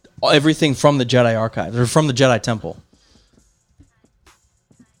wanted everything from the Jedi archives, or from the Jedi Temple.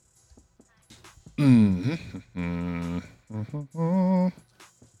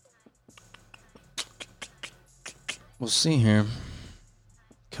 We'll see here.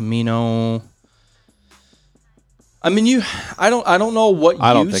 Kamino. I mean, I don't know what use.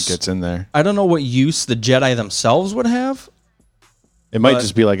 I don't think it's in there. I don't know what use the Jedi themselves would have. It might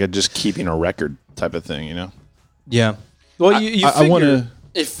just be like just keeping a record type of thing, Yeah. Well, you I figure wanna...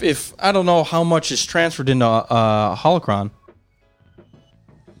 if I don't know how much is transferred into Holocron.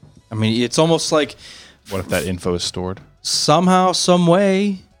 I mean, it's almost like. What if that info is stored? Somehow, some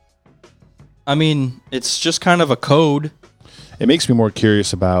way. I mean, it's just kind of a code. It makes me more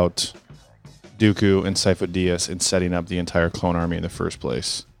curious about Dooku and Sifo Dyas in setting up the entire clone army in the first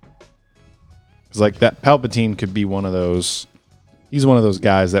place. Because like that Palpatine could be one of those. He's one of those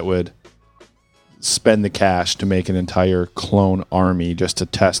guys that would spend the cash to make an entire clone army just to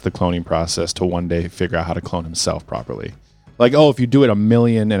test the cloning process to one day figure out how to clone himself properly. Like, if you do it 1.5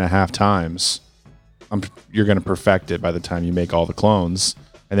 million times, you're going to perfect it by the time you make all the clones.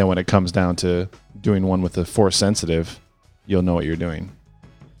 And then when it comes down to doing one with the Force sensitive, you'll know what you're doing.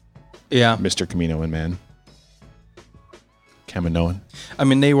 Yeah. Mr. Kaminoan, man. Kaminoan. I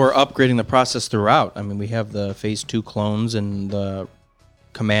mean, they were upgrading the process throughout. I mean, we have the Phase 2 clones and the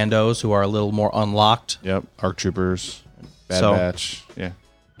Commandos who are a little more unlocked. Yep. ARC Troopers. Bad Batch. Yeah.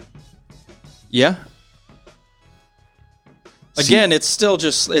 Yeah. Again, it's still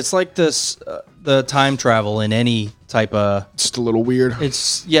just, it's like this, the time travel in any type of... It's just a little weird.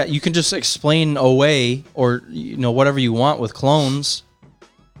 It's, you can just explain away or, whatever you want with clones.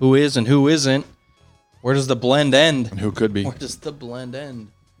 Who is and who isn't. Where does the blend end? And who could be. Where does the blend end?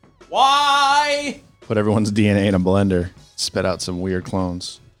 Why? Put everyone's DNA in a blender. Spit out some weird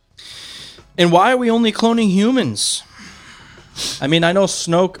clones. And why are we only cloning humans? I mean, I know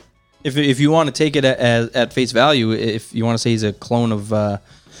Snoke... If you want to take it at face value, if you want to say he's a clone of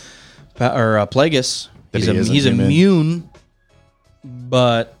Plagueis, he's immune.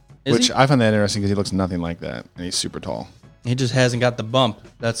 But I find that interesting because he looks nothing like that, and he's super tall. He just hasn't got the bump.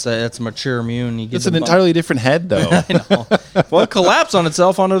 That's a mature immune. It's an entirely different head, though. I know. Well, it collapsed on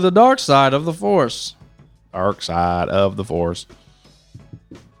itself onto the dark side of the Force. Dark side of the Force.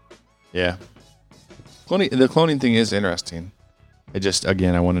 Yeah. The cloning thing is interesting. It just,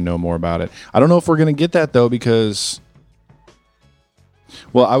 again, I want to know more about it. I don't know if we're going to get that, though, because...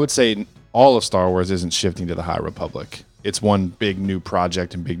 Well, I would say all of Star Wars isn't shifting to the High Republic. It's one big new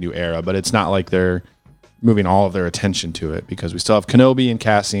project and big new era, but it's not like they're moving all of their attention to it, because we still have Kenobi and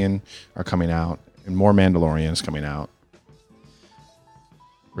Cassian are coming out, and more Mandalorians coming out.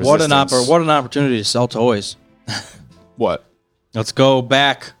 What an opportunity to sell toys. What? Let's go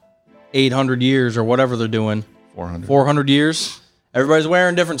back 800 years or whatever they're doing. 400 years. Everybody's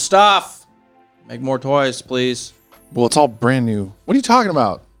wearing different stuff. Make more toys, please. Well, it's all brand new. What are you talking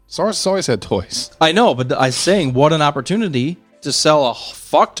about? Star Wars has always had toys. I know, but I'm saying what an opportunity to sell a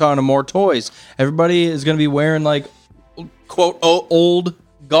fuck ton of more toys. Everybody is going to be wearing like quote old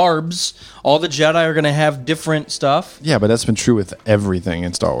garbs. All the Jedi are going to have different stuff. Yeah, but that's been true with everything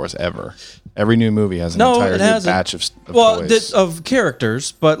in Star Wars ever. Every new movie has an entire new batch of toys. Of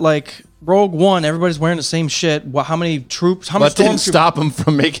characters, but like Rogue One, everybody's wearing the same shit. Well, how many troops? How many That didn't stop them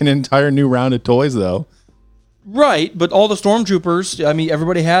from making an entire new round of toys, though. Right, but all the stormtroopers. I mean,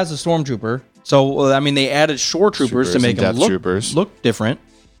 everybody has a stormtrooper. So I mean, they added shore troopers to make them look different.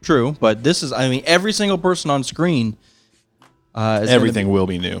 True, but this is. I mean, every single person on screen. Everything will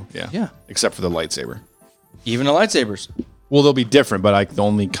be new. Yeah, except for the lightsaber. Even the lightsabers. Well, they'll be different, but like the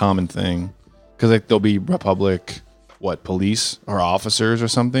only common thing, because like they'll be Republic, police or officers or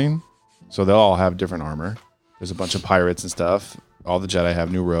something. So they'll all have different armor. There's a bunch of pirates and stuff. All the Jedi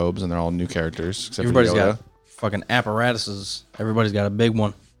have new robes, and they're all new characters. Except Everybody's for Yoda. got fucking apparatuses. Everybody's got a big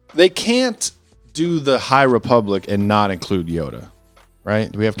one. They can't do the High Republic and not include Yoda,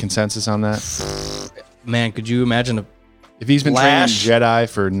 right? Do we have consensus on that? Man, could you imagine if he's been Flash? training Jedi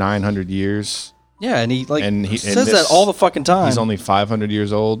for 900 years? Yeah, and he says and that all the fucking time. He's only 500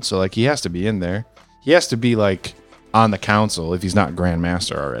 years old, so like he has to be in there. He has to be like on the council if he's not Grand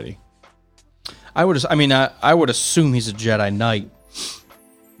Master already. I would assume he's a Jedi Knight.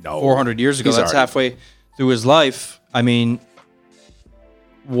 No, 400 years ago. He's That's already- halfway through his life. I mean,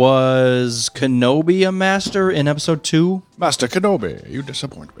 was Kenobi a master in episode 2? Master Kenobi, you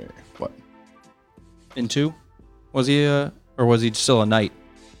disappoint me. What? In 2? Was he or was he still a knight?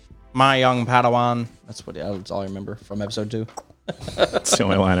 My young Padawan. That's all I remember from episode 2. That's the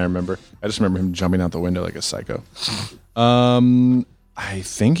only line I remember. I just remember him jumping out the window like a psycho. I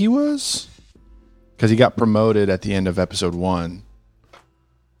think he was, because he got promoted at the end of episode 1.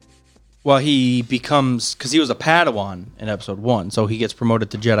 Well, he becomes, because he was a Padawan in episode 1, so he gets promoted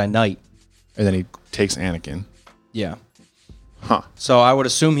to Jedi Knight. And then he takes Anakin. Yeah. Huh. So I would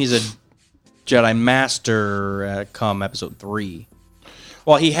assume he's a Jedi Master come episode 3.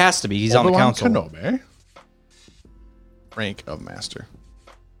 Well, he has to be. He's on the council. Kenobi. Rank of Master.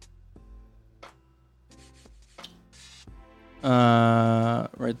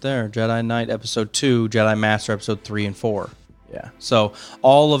 Right there. Jedi Knight episode 2, Jedi Master episode 3 and 4. Yeah. So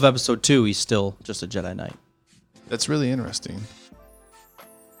all of episode 2, he's still just a Jedi Knight. That's really interesting.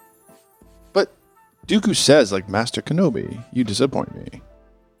 But Dooku says, like, Master Kenobi, you disappoint me.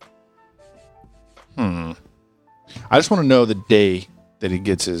 I just want to know the day that he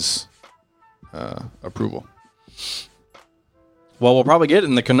gets his approval. Well, we'll probably get it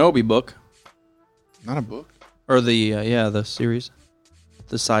in the Kenobi book. Not a book. Or the series.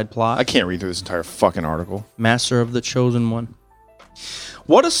 The side plot. I can't read through this entire fucking article. Master of the Chosen One.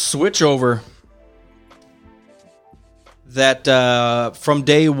 What a switchover. That from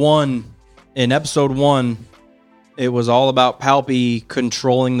day one, in episode 1, it was all about Palpy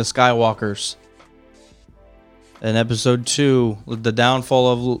controlling the Skywalkers. In episode 2, the downfall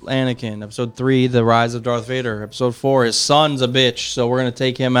of Anakin. Episode 3, the rise of Darth Vader. Episode 4, his son's a bitch, so we're going to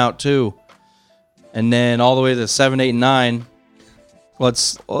take him out too. And then all the way to 7, 8, and 9,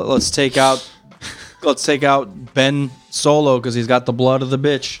 let's take out Ben Solo because he's got the blood of the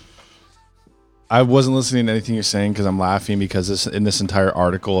bitch. I wasn't listening to anything you're saying because I'm laughing because in this entire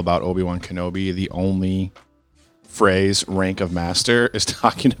article about Obi-Wan Kenobi, the only phrase rank of master is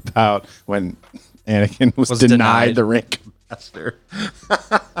talking about when Anakin was denied the rank of master.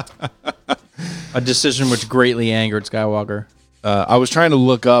 A decision which greatly angered Skywalker. I was trying to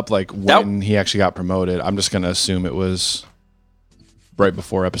look up like when he actually got promoted. I'm just going to assume it was right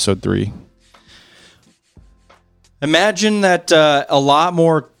before episode 3. Imagine that a lot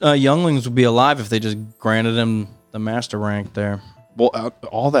more younglings would be alive if they just granted him the master rank there. Well,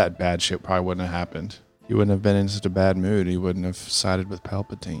 all that bad shit probably wouldn't have happened. He wouldn't have been in such a bad mood. He wouldn't have sided with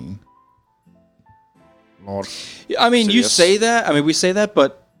Palpatine. Lord. I mean, Sidious. you say that. I mean, we say that,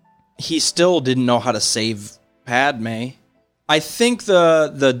 but he still didn't know how to save Padme. I think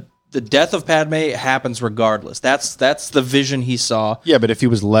the death of Padme happens regardless. That's the vision he saw. Yeah, but if he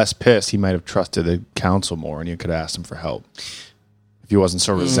was less pissed, he might have trusted the council more, and you could have asked him for help. If he wasn't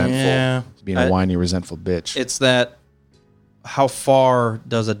so resentful, Yeah. being a whiny, resentful bitch. It's that how far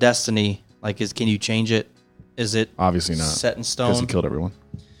does a destiny, can you change it? Is it Obviously not. set in Because stone? he killed everyone.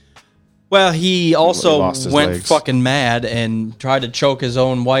 Well, he also lost his went legs. fucking mad and tried to choke his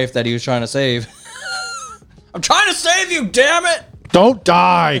own wife that he was trying to save. I'm trying to save you, damn it! Don't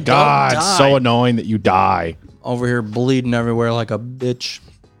die, God. die. So annoying that you die. Over here bleeding everywhere like a bitch.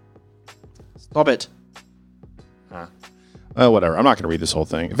 Stop it. Whatever. I'm not going to read this whole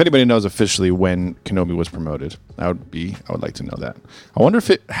thing. If anybody knows officially when Kenobi was promoted, I would like to know that. I wonder if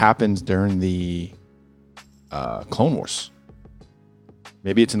it happens during the Clone Wars.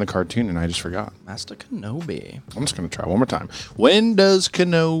 Maybe it's in the cartoon and I just forgot. Master Kenobi. I'm just going to try one more time. When does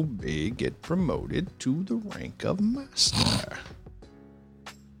Kenobi get promoted to the rank of Master?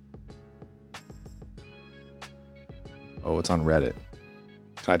 Oh, it's on Reddit.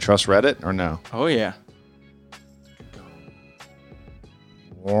 Can I trust Reddit or no? Oh, yeah.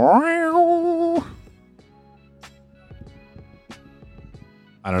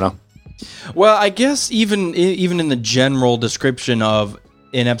 I don't know. Well, I guess even in the general description of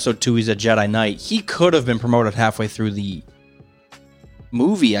in episode 2 he's a Jedi Knight, he could have been promoted halfway through the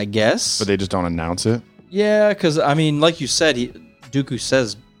movie, I guess. But they just don't announce it? Yeah, because, I mean, like you said, Dooku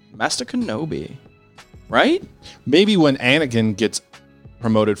says, Master Kenobi, right? Maybe when Anakin gets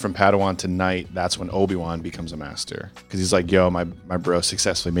promoted from Padawan to Knight, that's when Obi-Wan becomes a master. Because he's like, yo, my bro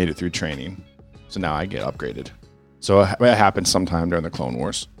successfully made it through training. So now I get upgraded. So it happened sometime during the Clone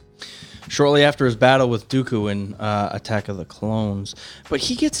Wars. Shortly after his battle with Dooku in Attack of the Clones. But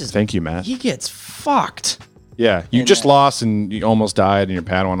he gets his... Thank you, Matt. He gets fucked. Yeah, you just lost and you almost died and your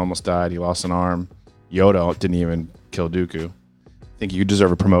Padawan almost died. You lost an arm. Yoda didn't even kill Dooku. I think you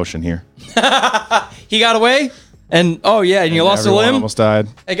deserve a promotion here. He got away? And, oh yeah, and you lost a limb? Almost died.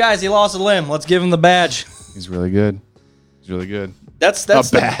 Hey guys, he lost a limb. Let's give him the badge. He's really good. He's really good. That's a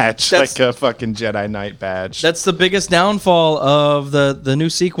badge, like a fucking Jedi Knight badge. That's the biggest downfall of the new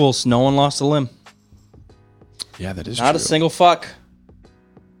sequels. No one lost a limb. Yeah, that is Not true. a single fuck.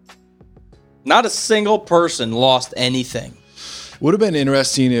 Not a single person lost anything. Would have been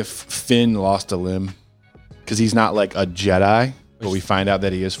interesting if Finn lost a limb. Because he's not like a Jedi, but we find out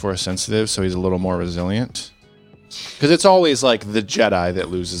that he is Force sensitive, so he's a little more resilient. Because it's always like the Jedi that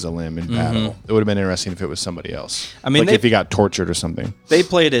loses a limb in battle. It would have been interesting if it was somebody else. I mean, like if he got tortured or something. They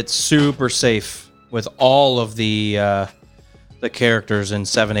played it super safe with all of the characters in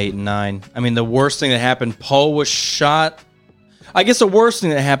 7, 8, and 9. I mean, the worst thing that happened, Poe was shot. I guess the worst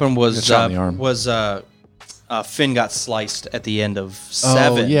thing that happened was shot in the arm. Finn got sliced at the end of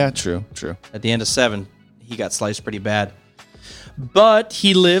 7. Oh, yeah, true. At the end of 7, he got sliced pretty bad. But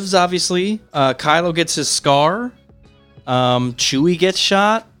he lives, obviously. Kylo gets his scar. Chewie gets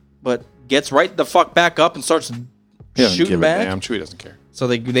shot, but gets right the fuck back up and starts shooting back. Damn, Chewie doesn't care. So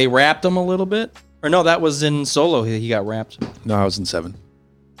they wrapped him a little bit. Or no, that was in Solo. He got wrapped. No, I was in 7.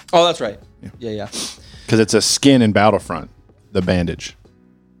 Oh, that's right. Yeah. Because it's a skin in Battlefront, the bandage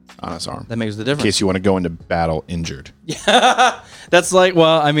on his arm. That makes the In difference. case you want to go into battle injured. That's like,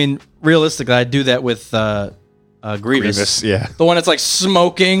 well, I mean, realistically, I'd do that with Grievous. Yeah. The one that's like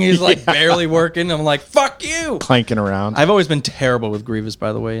smoking. He's like barely working. I'm like, fuck you. Clanking around. I've always been terrible with Grievous,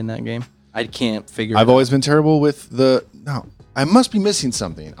 by the way, in that game. I can't figure I've it always been terrible with No, I must be missing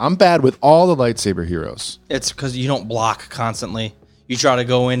something. I'm bad with all the lightsaber heroes. It's because you don't block constantly. You try to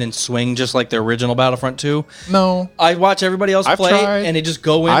go in and swing just like the original Battlefront 2. No. I watch everybody else play, and they just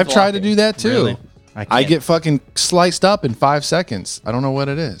go in. I've tried to blocking. do that too. Really? I get fucking sliced up in 5 seconds. I don't know what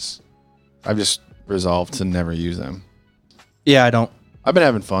it is. I've just resolved to never use them. Yeah, I don't. I've been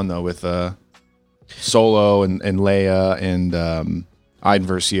having fun though with Solo and Leia and Iden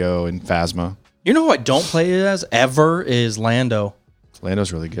Versio and Phasma. You know who I don't play it as ever is Lando.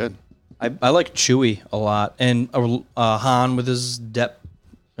 Lando's really good. I like Chewie a lot, and Han with his depth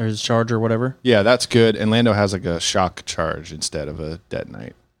or his charge or whatever. Yeah, that's good. And Lando has like a shock charge instead of a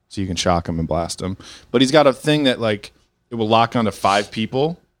detonate, so you can shock him and blast him. But he's got a thing that like it will lock onto 5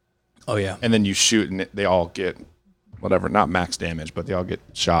 people. Oh yeah, and then you shoot, and they all get whatever, not max damage, but they all get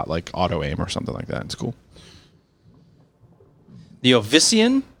shot like auto aim or something like that. It's cool. The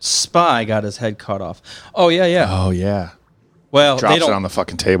Ovisian spy got his head cut off. Oh yeah. Oh yeah. Well, Drops they don't, it on the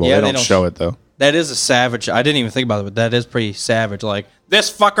fucking table. Yeah, they don't show it though. That is a savage. I didn't even think about it, but that is pretty savage. Like,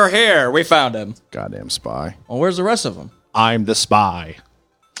 this fucker here, we found him. Goddamn spy. Well, where's the rest of them? I'm the spy.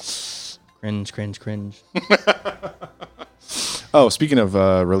 Cringe. Oh, speaking of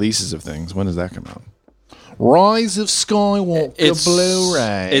releases of things, when does that come out? Rise of Skywalker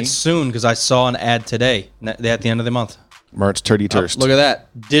Blu-ray. It's soon because I saw an ad today at the end of the month. March 31st. Look at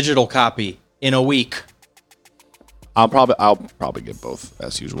that. Digital copy in a week. I'll probably get both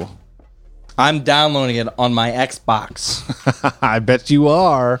as usual. I'm downloading it on my Xbox. I bet you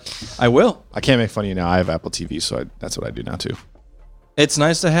are. I will. I can't make fun of you now. I have Apple TV, so that's what I do now too. It's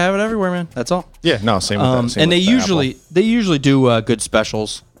nice to have it everywhere, man. That's all. Yeah, no, same with that. Same and with they usually do good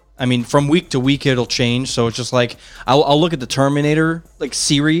specials. I mean, from week to week it'll change. So it's just like I'll look at the Terminator like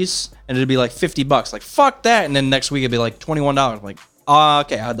series, and it'll be like $50. Like fuck that, and then next week it'll be like $21. Like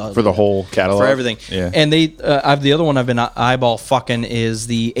Okay, for the whole catalog for everything. Yeah, and I've the other one I've been eyeball fucking is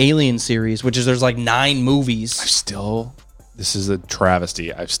the Alien series, which is there's like 9 movies. This is a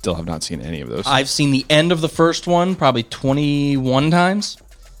travesty. I still have not seen any of those. I've seen the end of the first one probably 21 times,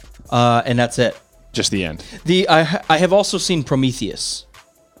 and that's it. Just the end. I have also seen Prometheus,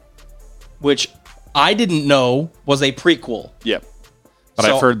 which I didn't know was a prequel. Yep. But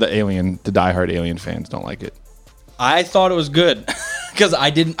I've heard the diehard Alien fans don't like it. I thought it was good because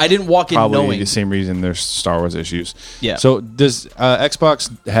I didn't walk in Probably knowing. the same reason there's Star Wars issues. Yeah. So does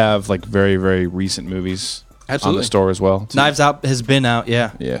Xbox have like very, very recent movies on the store as well? too? Knives Out has been out,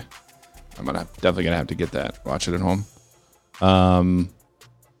 yeah. Yeah. I'm definitely gonna have to get that. Watch it at home. I'm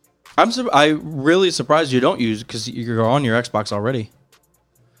really surprised you don't use it because you're on your Xbox already.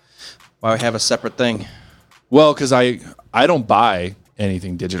 Why have a separate thing? Well, because I don't buy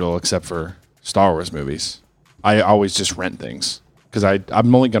anything digital except for Star Wars movies. I always just rent things because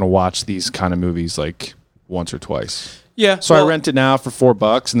I'm only going to watch these kind of movies like once or twice. Yeah. So I rent it now for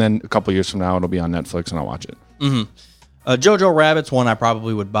 $4, and then a couple years from now it'll be on Netflix and I'll watch it. Mm-hmm. Jojo Rabbit's one I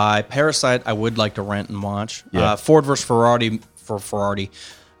probably would buy. Parasite I would like to rent and watch. Yeah. Ford vs. Ferrari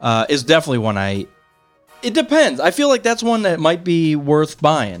is definitely one It depends. I feel like that's one that might be worth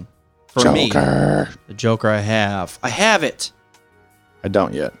buying for me. The Joker I have it. I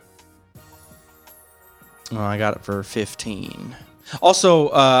don't yet. Oh, I got it for 15. Also,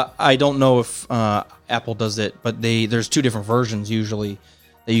 I don't know if Apple does it, but there's 2 different versions usually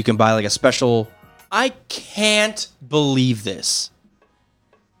that you can buy, like a special. I can't believe this.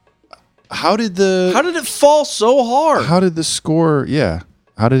 How did it fall so hard? How did the score? Yeah.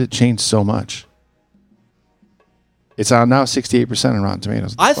 How did it change so much? It's on now 68% on Rotten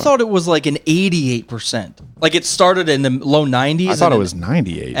Tomatoes. I thought it was like an 88%. Like it started in the low 90s. I thought it was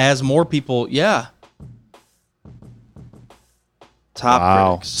 98. As more people, yeah.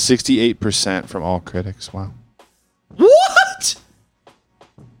 Wow, critics. 68% from all critics. Wow. What?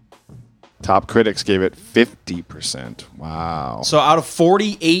 Top critics gave it 50%. Wow. So out of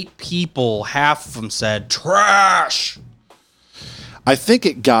 48 people, half of them said trash. I think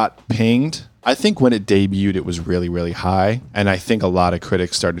it got pinged. I think when it debuted, it was really, really high. And I think a lot of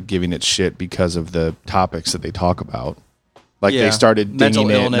critics started giving it shit because of the topics that they talk about. Like they started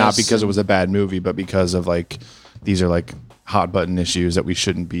dinging it, not because it was a bad movie, but because of like, these are like hot button issues that we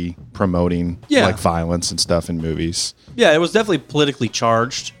shouldn't be promoting, like violence and stuff in movies. Yeah, it was definitely politically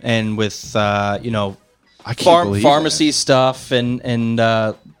charged, and with I can't believe pharmacy that. stuff and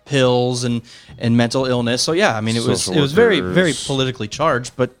pills and mental illness. So yeah, I mean it was very, very politically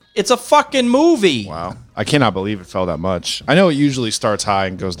charged, but it's a fucking movie. Wow, I cannot believe it fell that much. I know it usually starts high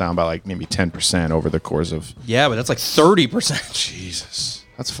and goes down by like maybe 10% over the course of. Yeah, but that's like 30%. Jesus,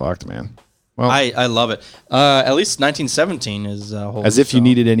 that's fucked, man. Well, I love it. At least 1917 is as if you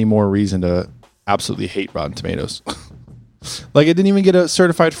needed any more reason to absolutely hate Rotten Tomatoes. Like it didn't even get a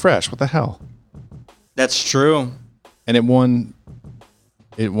certified fresh. What the hell? That's true. And it won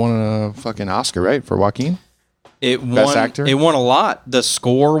a fucking Oscar, right, for Joaquin? Best actor. It won a lot. The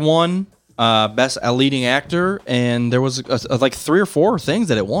score won best leading actor, and there was like 3 or 4 things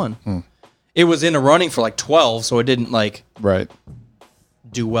that it won. It was in a running for like 12, so it didn't like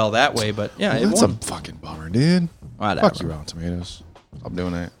do well that way. But yeah, that's won. a fucking bummer, dude. Whatever. Fuck you, Rotten Tomatoes. Stop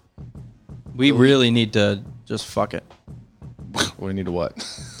doing that. We really need to just fuck it. We need to what?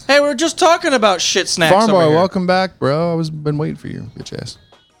 Hey, we're just talking about shit snacks. Farm over Boy, here. welcome back, bro. Been waiting for you, bitch ass.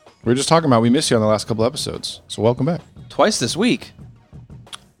 We were just talking about we missed you on the last couple episodes, so welcome back. Twice this week.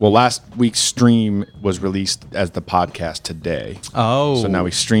 Well, last week's stream was released as the podcast today. Oh, so now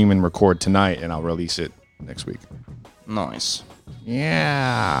we stream and record tonight, and I'll release it next week. Nice.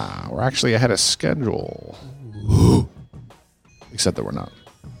 Yeah, we're actually ahead of schedule. Except that we're not.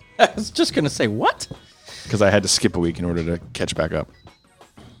 I was just gonna say what? Because I had to skip a week in order to catch back up.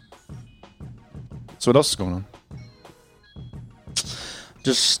 So what else is going on?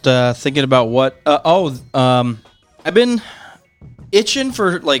 Just thinking about what. I've been itching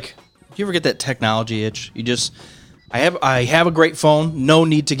for like. Do you ever get that technology itch? I have a great phone. No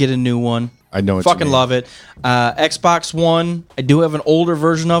need to get a new one. I know what Fucking you mean. love it. Xbox One. I do have an older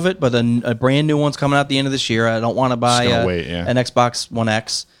version of it, but a brand new one's coming out at the end of this year. I don't want to buy an Xbox One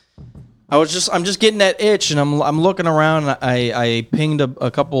X. I'm just getting that itch, and I'm looking around. And I pinged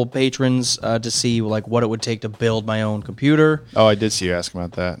a couple patrons to see like what it would take to build my own computer. Oh, I did see you ask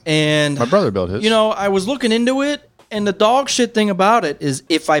about that. And my brother built his. You know, I was looking into it, and the dog shit thing about it is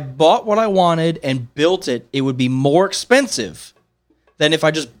if I bought what I wanted and built it, it would be more expensive than if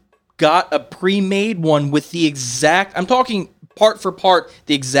I just got a pre-made one with the exact. I'm talking part for part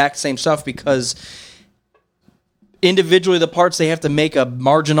the exact same stuff because individually the parts they have to make a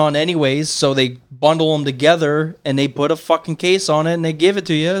margin on anyways, so they bundle them together and they put a fucking case on it and they give it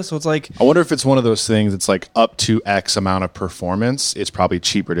to you. So it's like, I wonder if it's one of those things that's like up to X amount of performance, it's probably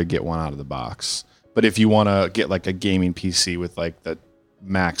cheaper to get one out of the box. But if you want to get like a gaming PC with like the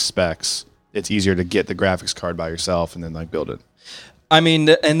max specs, it's easier to get the graphics card by yourself and then like build it. I mean,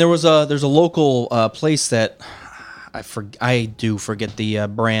 and there's a local place that I do forget the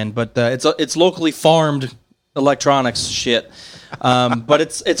brand, but it's locally farmed electronics shit. But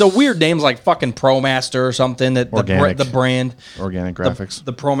it's a weird name, like fucking ProMaster or something. That the brand Organic Graphics,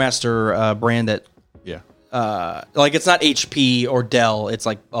 the ProMaster brand that like it's not HP or Dell. It's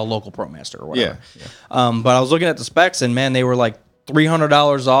like a local ProMaster or whatever. Yeah. But I was looking at the specs and man, they were like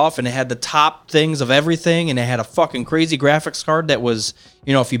 $300 off, and it had the top things of everything, and it had a fucking crazy graphics card that was,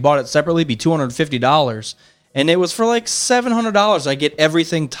 if you bought it separately, it'd be $250, and it was for like $700. I get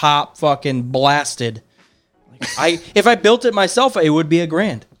everything top fucking blasted. If I built it myself, it would be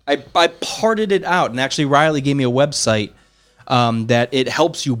 $1,000. I parted it out, and actually Riley gave me a website that it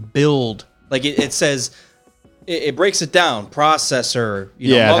helps you build. Like it says. It breaks it down, processor,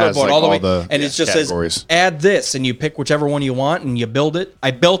 motherboard, like all the way, and it just says add this, and you pick whichever one you want, and you build it. I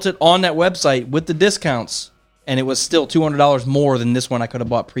built it on that website with the discounts, and it was still $200 more than this one I could have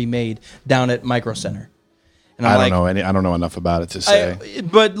bought pre-made down at Micro Center. And I don't know enough about it to say.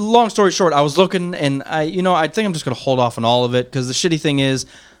 But long story short, I was looking, and I think I'm just going to hold off on all of it because the shitty thing is,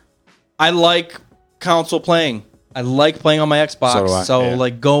 I like console playing. I like playing on my Xbox, so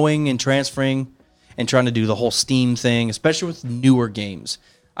like going and transferring. And trying to do the whole Steam thing, especially with newer games.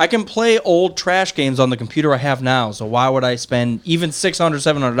 I can play old trash games on the computer I have now, so why would I spend even $600,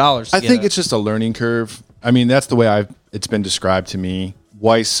 $700? I think it's just a learning curve. I mean, that's the way it's been described to me.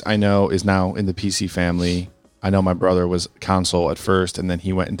 Weiss, I know, is now in the PC family. I know my brother was console at first, and then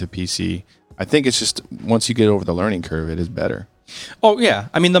he went into PC. I think it's just, once you get over the learning curve, it is better. Oh, yeah.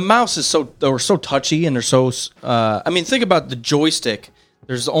 I mean, the mouse is so touchy, and they're so... think about the joystick.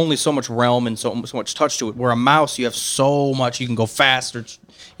 There's only so much realm and so much touch to it. Where a mouse, you have so much. You can go faster.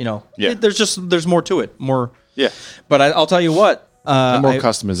 There's more to it. More. Yeah. But I'll tell you what. More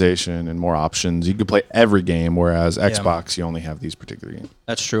customization and more options. You could play every game, whereas Xbox, you only have these particular games.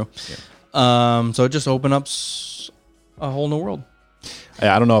 That's true. Yeah. So it just opens up a whole new world.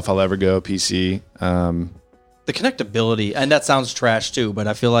 I don't know if I'll ever go PC. The connectability, and that sounds trash too, but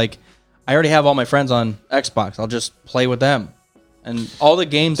I feel like I already have all my friends on Xbox. I'll just play with them. And all the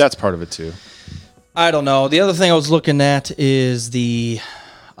games... That's part of it, too. I don't know. The other thing I was looking at is the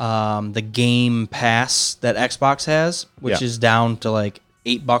Game Pass that Xbox has, which is down to like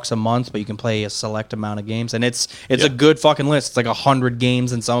 $8 a month, but you can play a select amount of games. And it's a good fucking list. It's like 100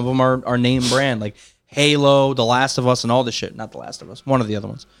 games, and some of them are name brand, like Halo, The Last of Us, and all this shit. Not The Last of Us. One of the other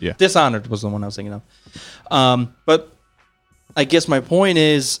ones. Yeah. Dishonored was the one I was thinking of. But I guess my point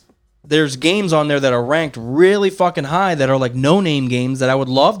is... There's games on there that are ranked really fucking high that are like no-name games that I would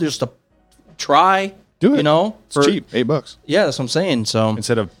love just to try. Do it. It's cheap, $8. Yeah, that's what I'm saying. So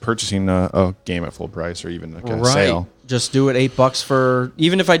instead of purchasing a game at full price or even like a sale, just do it $8 for.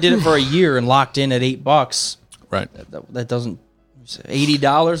 Even if I did it for a year and locked in at $8, right? That doesn't $80,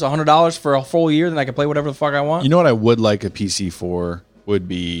 $100 for a full year. Then I can play whatever the fuck I want. You know what I would like a PC for would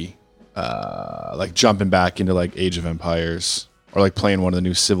be like jumping back into like Age of Empires. Or like playing one of the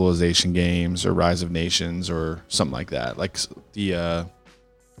new Civilization games or Rise of Nations or something like that. Like the,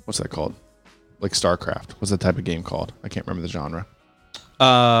 what's that called? Like StarCraft. What's that type of game called? I can't remember the genre.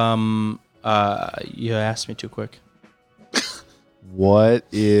 You asked me too quick. What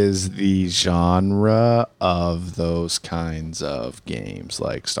is the genre of those kinds of games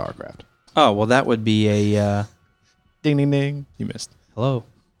like StarCraft? Oh, well, that would be a... Ding, ding, ding. You missed. Hello.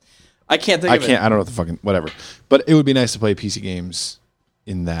 I can't think of it. I don't know what the fucking... Whatever. But it would be nice to play PC games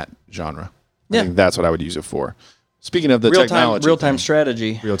in that genre. I think that's what I would use it for. Speaking of the technology... Real-time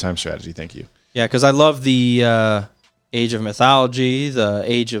strategy. Real-time strategy. Thank you. Yeah, because I love the Age of Mythology, the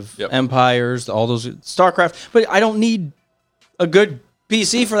Age of Empires, all those... StarCraft. But I don't need a good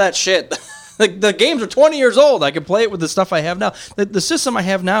PC for that shit. The games are 20 years old. I can play it with the stuff I have now. The system I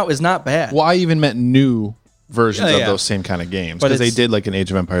have now is not bad. Well, I even meant new... versions of those same kind of games because they did like an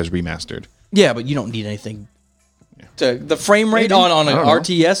Age of Empires remastered. Yeah, but you don't need anything. The frame rate on an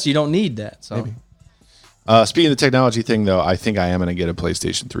RTS, you don't need that. So, speaking of the technology thing, though, I think I am going to get a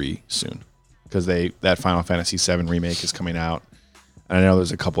PlayStation 3 soon because that Final Fantasy VII remake is coming out, and I know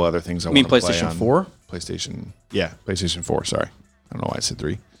there's a couple other things I want to play on. PlayStation 4? PlayStation 4. Sorry, I don't know why I said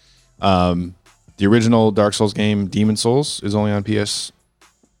 3. The original Dark Souls game, Demon Souls, is only on PlayStation.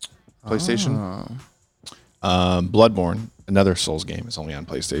 Bloodborne, another Souls game, is only on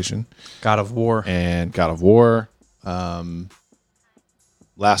PlayStation. God of War. And God of War. Last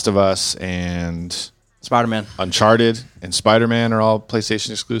of Us and Spider-Man. Uncharted and Spider-Man are all PlayStation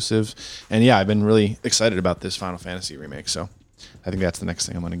exclusive. And yeah, I've been really excited about this Final Fantasy remake. So I think that's the next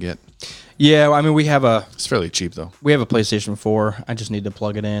thing I'm going to get. Yeah, I mean, we have a It's fairly cheap though. PlayStation 4. I just need to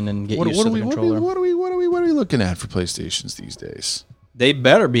plug it in and get used to the controller. What are we looking at for PlayStations these days? They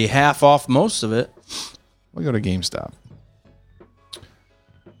better be half off most of it. We go to GameStop.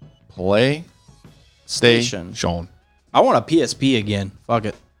 PlayStation. Station. I want a PSP again. Fuck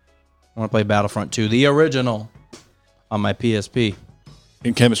it. I want to play Battlefront 2, the original, on my PSP.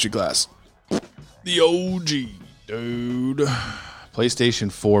 In chemistry class. The OG, dude.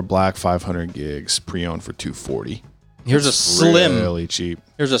 PlayStation 4 Black 500 gigs, pre-owned for $240. Here's a slim. Really cheap.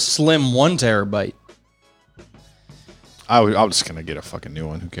 Here's a slim 1 terabyte. I'm just gonna get a fucking new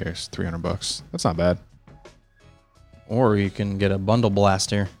one. Who cares? $300. That's not bad. Or you can get a bundle blast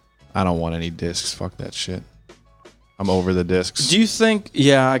here. I don't want any discs. Fuck that shit. I'm over the discs. Do you think?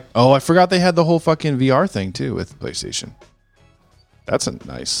 Yeah. Oh, I forgot they had the whole fucking VR thing too with PlayStation. That's a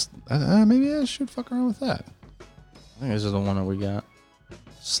nice. Maybe I should fuck around with that. I think this is the one that we got.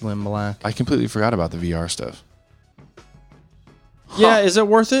 Slim black. I completely forgot about the VR stuff. Yeah, is it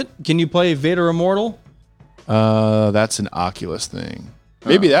worth it? Can you play Vader Immortal? That's an Oculus thing.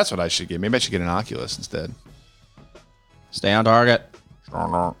 Maybe that's what I should get. Maybe I should get an Oculus instead. Stay on target.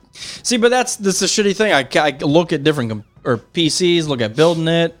 See, but that's a shitty thing. I look at different PCs, look at building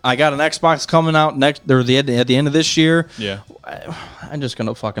it. I got an Xbox coming out at the end of this year. Yeah. I'm just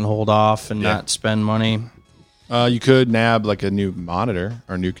gonna fucking hold off and not spend money. You could nab like a new monitor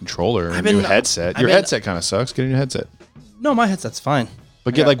or a new controller or a new headset. Your headset kind of sucks. Get a new headset. No, my headset's fine.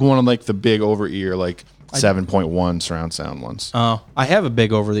 But get like one of like the big over ear like 7.1 surround sound ones. Oh, I have a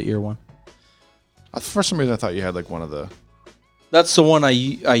big over the ear one. For some reason, I thought you had like one of the. That's the one I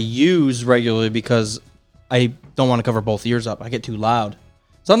use regularly because I don't want to cover both ears up. I get too loud.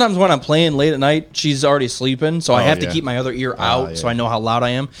 Sometimes when I'm playing late at night, she's already sleeping, so I have to keep my other ear out so I know how loud I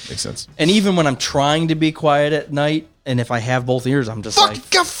am. Makes sense. And even when I'm trying to be quiet at night, and if I have both ears, I'm just God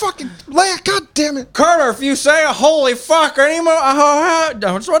damn it. Carter, if you say a holy fuck anymore, I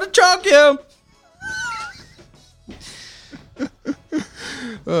just want to choke you.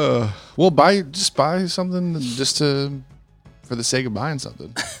 Well, buy something just for the sake of buying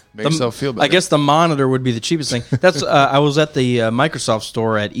something. Make yourself feel better. I guess the monitor would be the cheapest thing. That's I was at the Microsoft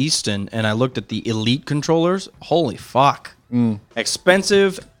store at Easton, and I looked at the Elite controllers. Holy fuck.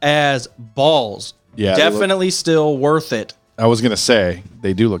 Expensive as balls. Yeah, definitely still worth it. I was going to say,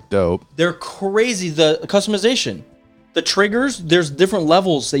 they do look dope. They're crazy. The customization. The triggers, there's different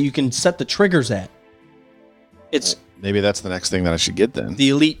levels that you can set the triggers at. It's Maybe that's the next thing that I should get then. The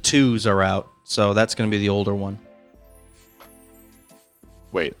Elite 2s are out, so that's going to be the older one.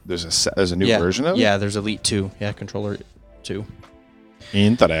 Wait, there's a new version of it? Yeah, there's Elite 2. Yeah, controller 2.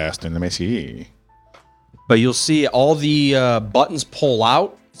 Interesting. Let me see. But you'll see all the buttons pull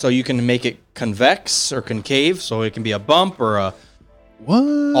out, so you can make it convex or concave, so it can be a bump or a... What?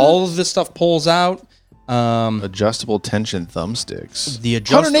 All of this stuff pulls out. Adjustable tension thumbsticks. The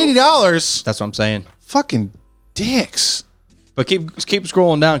adjustable... $180? That's what I'm saying. Fucking dicks. But keep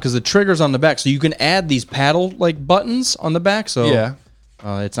scrolling down, because the trigger's on the back, so you can add these paddle-like buttons on the back, so... Yeah.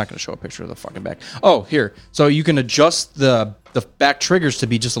 It's not going to show a picture of the fucking back. Oh, here. So you can adjust the back triggers to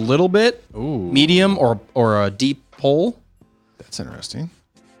be just a little bit medium or a deep pull. That's interesting.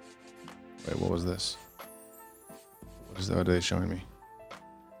 Wait, what was this? What are they showing me?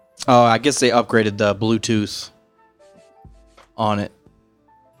 Oh, I guess they upgraded the Bluetooth on it.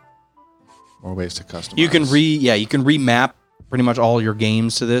 More ways to customize. You can remap pretty much all your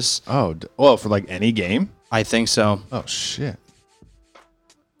games to this. Oh, well, for like any game? I think so. Oh, shit.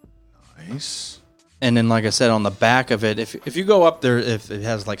 Nice. And then, like I said, on the back of it, if you go up there, if it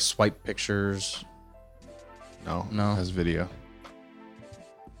has like swipe pictures. No. No. It has video.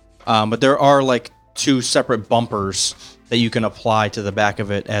 But there are like 2 separate bumpers that you can apply to the back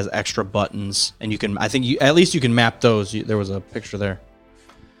of it as extra buttons, and you can. I think at least you can map those. There was a picture there.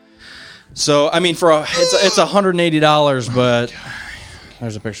 So I mean, it's $180, but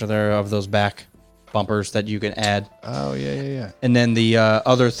there's a picture there of those back bumpers that you can add. Oh yeah. And then the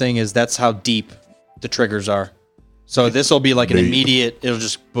other thing is that's how deep the triggers are. So this will be like an immediate. It'll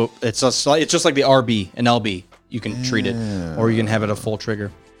just it's just like the RB and LB. You can treat it, or you can have it a full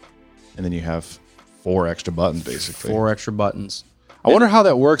trigger. And then you have 4 extra buttons, basically. 4 extra buttons. I wonder how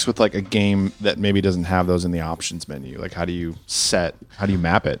that works with like a game that maybe doesn't have those in the options menu. Like, how do you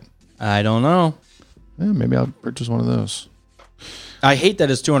map it? I don't know. Yeah, maybe I'll purchase one of those. I hate that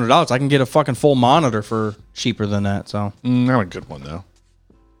it's $200. I can get a fucking full monitor for cheaper than that. So not a good one though.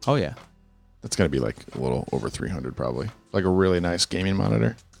 Oh yeah. That's got to be like a little over 300 probably. Like a really nice gaming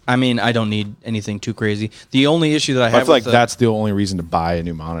monitor. I mean, I don't need anything too crazy. The only issue that I have I feel like that's the only reason to buy a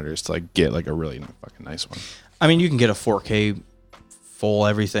new monitor is to like get like a really fucking nice one. I mean, you can get a 4K full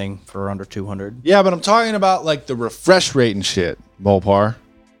everything for under 200. Yeah, but I'm talking about like the refresh rate and shit, Molpar.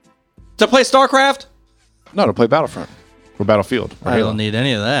 To play StarCraft? No, to play Battlefront or Battlefield. Or I Halo. don't need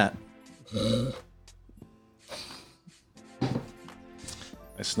any of that.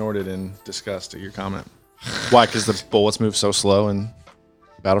 I snorted in disgust at your comment. Why? Because the bullets move so slow in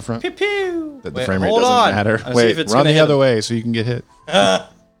Battlefront? Pew pew. That the Wait, frame rate hold doesn't on. matter. I'll see Wait, if it's run gonna the hit other him. way so you can get hit. That's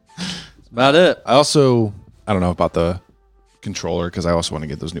about it. I also, I don't know about the controller because I also want to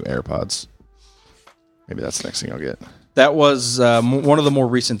get those new AirPods. Maybe that's the next thing I'll get. That was one of the more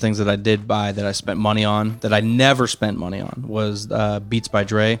recent things that I did buy that I spent money on that I never spent money on was Beats by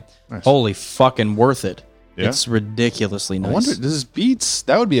Dre. Nice. Holy fucking worth it. Yeah? It's ridiculously nice. I wonder, does Beats,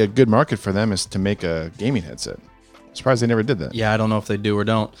 that would be a good market for them is to make a gaming headset. I'm surprised they never did that. Yeah, I don't know if they do or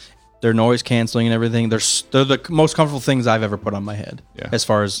don't. They're noise canceling and everything. They're the most comfortable things I've ever put on my head. Yeah. As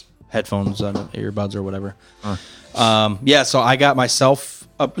far as headphones and earbuds or whatever. Yeah, so I got myself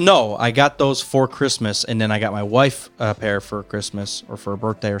I got those for Christmas, and then I got my wife a pair for Christmas or for her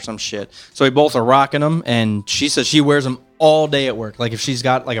birthday or some shit. So we both are rocking them, and she says she wears them all day at work. Like if she's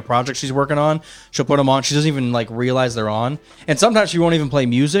got like a project she's working on, she'll put them on. She doesn't even like realize they're on. And sometimes she won't even play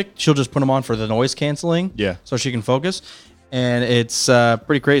music. She'll just put them on for the noise canceling. Yeah. So she can focus. And it's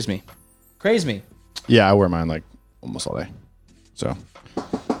pretty crazy. Crazy. Yeah, I wear mine like almost all day. So,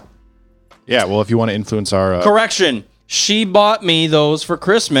 yeah, well, if you want to influence our... Correction. She bought me those for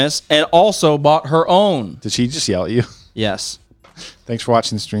Christmas and also bought her own. Did she just yell at you? Yes. Thanks for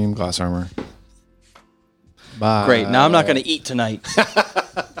watching the stream, Glass Armor. Bye. Great. Now I'm not going to eat tonight.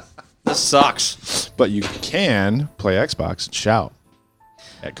 This sucks. But you can play Xbox and shout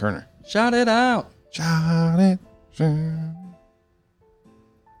at Kerner. Shout it out. Shout it. Shout.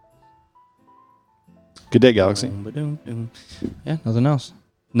 Good day, Galaxy. Yeah, nothing else.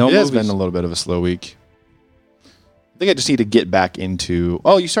 No It has movies. been a little bit of a slow week. I think I just need to get back into...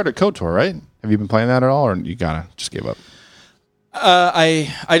 Oh, you started KOTOR, right? Have you been playing that at all, or you gotta just give up?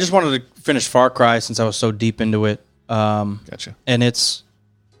 I just wanted to finish Far Cry since I was so deep into it. Gotcha. And it's...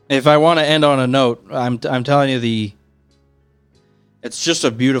 If I want to end on a note, I'm telling you it's just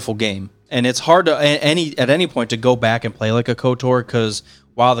a beautiful game. And it's hard to at any point to go back and play like a KOTOR because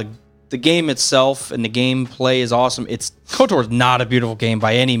while the game itself and the gameplay is awesome, KOTOR is not a beautiful game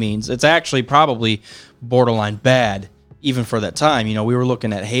by any means. It's actually probably borderline bad, even for that time. You know, we were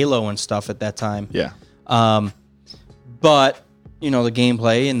looking at Halo and stuff at that time. Yeah. But you know, the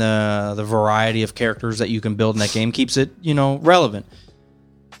gameplay and the variety of characters that you can build in that game keeps it, you know, relevant.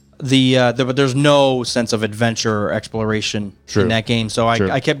 But there's no sense of adventure or exploration in that game. So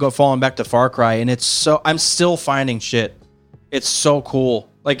I kept falling back to Far Cry, and I'm still finding shit. It's so cool.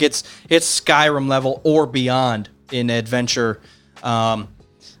 Like it's Skyrim level or beyond in adventure. Like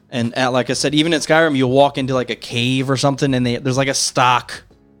I said, even in Skyrim, you'll walk into like a cave or something, and there's like a stock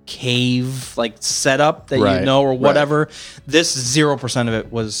cave like setup that you know or whatever. This 0% of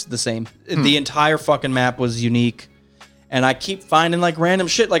it was the same. The entire fucking map was unique. And I keep finding like random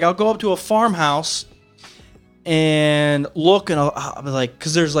shit. Like I'll go up to a farmhouse and look, and I'll be like,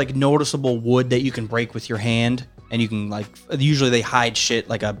 because there's like noticeable wood that you can break with your hand, and you can like usually they hide shit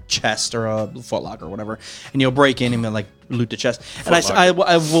like a chest or a footlocker or whatever, and you'll break in and like loot the chest. And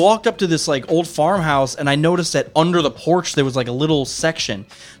I walked up to this like old farmhouse, and I noticed that under the porch there was like a little section.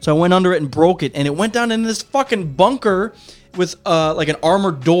 So I went under it and broke it, and it went down into this fucking bunker with like an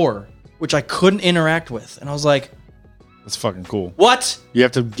armored door, which I couldn't interact with, and I was like. That's fucking cool. What? You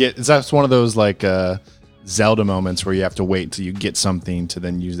have to get... That's one of those, like, Zelda moments where you have to wait until you get something to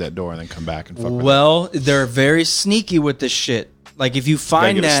then use that door and then come back and fuck with it. Well, they're very sneaky with this shit. Like, if you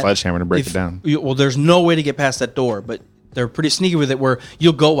find get a that... sledgehammer to break it down. Well, there's no way to get past that door, but they're pretty sneaky with it where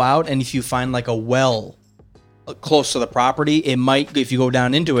you'll go out, and if you find, like, a well close to the property, it might, if you go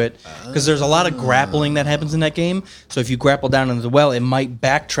down into it, because there's a lot of grappling that happens in that game, so if you grapple down into the well, it might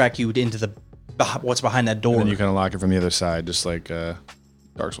backtrack you into what's behind that door. And then you can unlock it from the other side, just like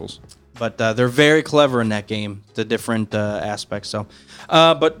Dark Souls. But they're very clever in that game, the different aspects. So,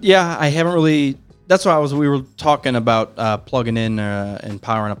 but yeah, I haven't really. That's why we were talking about plugging in and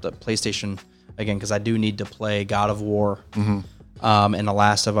powering up the PlayStation again, because I do need to play God of War and The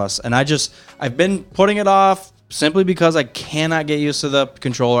Last of Us, and I've been putting it off simply because I cannot get used to the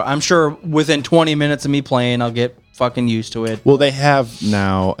controller. I'm sure within 20 minutes of me playing, I'll get fucking used to it. Well, they have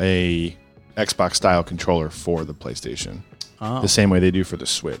now a Xbox style controller for the PlayStation, the same way they do for the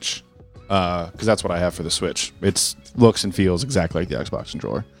Switch, because that's what I have for the Switch. It looks and feels exactly like the Xbox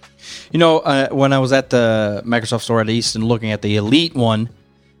controller. You know, when I was at the Microsoft store at East and looking at the Elite one,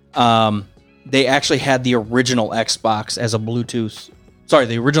 they actually had the original Xbox as a Bluetooth. Sorry,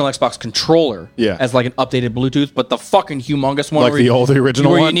 the original Xbox controller as like an updated Bluetooth, but the fucking humongous one. Like the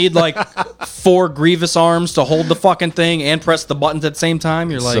original where one? you need like 4 Grievous arms to hold the fucking thing and press the buttons at the same time.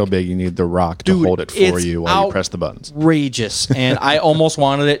 You're like, so big you need the Rock to dude, hold it for it's you while you press the buttons. Outrageous. And I almost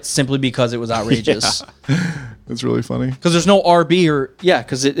wanted it simply because it was outrageous. That's really funny. Because there's no RB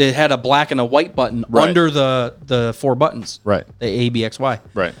because it had a black and a white button under the 4 buttons. Right. The A, B, X, Y.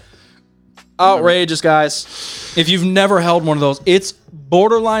 Right. Outrageous, guys. If you've never held one of those, it's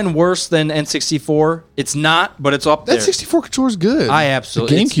borderline worse than N64. It's not, but it's up there. That 64 controller is good. I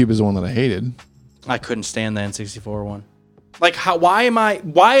absolutely. The GameCube is the one that I hated. I couldn't stand the N64 one. Like,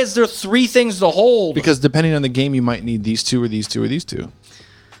 why is there 3 things to hold? Because depending on the game, you might need these 2 or these 2 or these 2.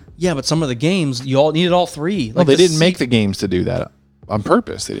 Yeah, but some of the games, you all needed all 3. Well, Like they didn't make the games to do that on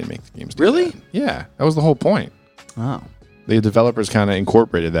purpose. They didn't make the games to do that. Yeah, that was the whole point. Oh. The developers kind of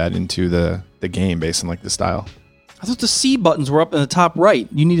incorporated that into the game based on like the style. I thought the C buttons were up in the top right.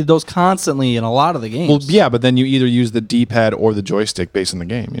 You needed those constantly in a lot of the games. Well, yeah, but then you either use the D-pad or the joystick based on the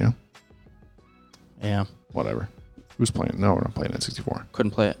game, you know? Yeah. Whatever. Who's playing? No, we're not playing N64.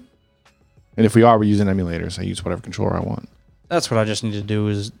 Couldn't play it. And if we are, we're using emulators. I use whatever controller I want. That's what I just need to do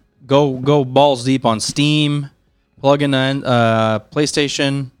is go balls deep on Steam, plug in a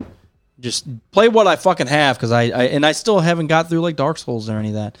PlayStation, just play what I fucking have because I still haven't got through like Dark Souls or any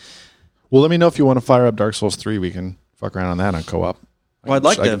of that. Well, let me know if you want to fire up Dark Souls 3. We can fuck around on that on co-op. Well,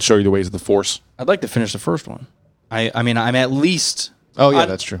 I can show you the ways of the Force. I'd like to finish the first one. I mean, I'm at least. Oh yeah,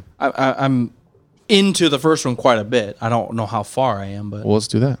 that's true. I'm into the first one quite a bit. I don't know how far I am, but Well, let's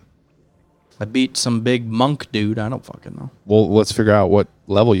do that. I beat some big monk dude. I don't fucking know. Well, let's figure out what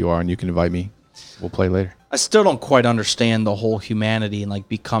level you are, and you can invite me. We'll play later. I still don't quite understand the whole humanity and like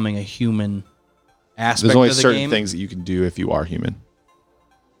becoming a human aspect There's only of the certain game. things that you can do if you are human.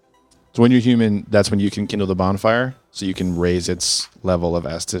 So when you're human, that's when you can kindle the bonfire, so you can raise its level of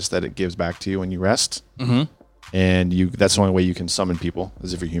Estus that it gives back to you when you rest. Mm-hmm. And that's the only way you can summon people,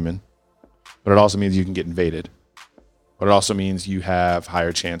 as if you're human. But it also means you can get invaded. But it also means you have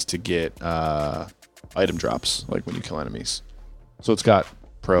higher chance to get item drops, like when you kill enemies. So it's got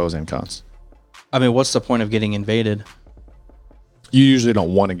pros and cons. I mean, what's the point of getting invaded? You usually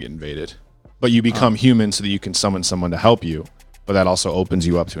don't want to get invaded, but you become human so that you can summon someone to help you. But that also opens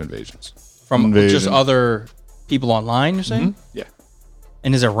you up to invasions. From just other people online, you're saying? Mm-hmm. Yeah.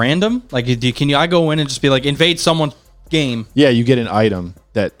 And is it random? Like, I go in and just be like, invade someone's game? Yeah, you get an item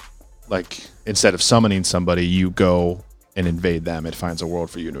that, like, instead of summoning somebody, you go and invade them. It finds a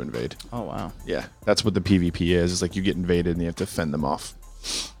world for you to invade. Oh, wow. Yeah, that's what the PvP is. It's like you get invaded and you have to fend them off.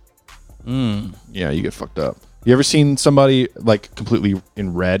 Yeah, you get fucked up. You ever seen somebody, like, completely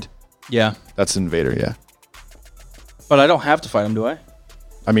in red? Yeah. That's an invader, yeah. But I don't have to fight them, do I?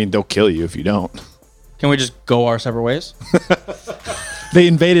 I mean, they'll kill you if you don't. Can we just go our separate ways? They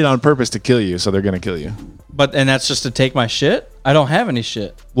invaded on purpose to kill you, so they're going to kill you. And that's just to take my shit? I don't have any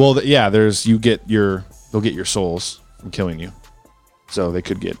shit. Well, yeah, they'll get your souls from killing you. So they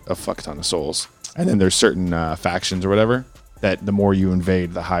could get a fuck ton of souls. And then there's certain factions or whatever that the more you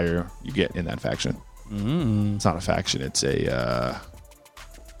invade, the higher you get in that faction. It's not a faction. It's a...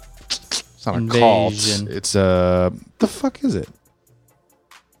 it's not a cult. It's a... The fuck is it?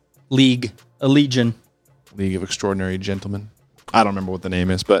 League. A legion. League of Extraordinary Gentlemen. I don't remember what the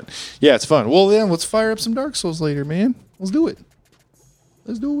name is, but yeah, it's fun. Well, then let's fire up some Dark Souls later, man. Let's do it.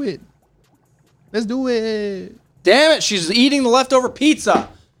 Let's do it. Let's do it. Damn it, she's eating the leftover pizza.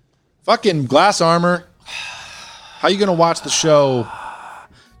 Fucking glass armor. How you gonna watch the show?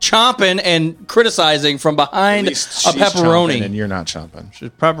 Chomping and criticizing from behind a pepperoni. And you're not chomping. She's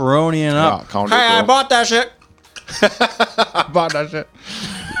pepperoniing up. Yeah, hey, I bought that shit. I bought that shit.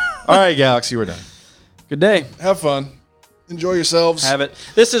 All right, Galaxy, we're done. Good day. Have fun. Enjoy yourselves. Have it.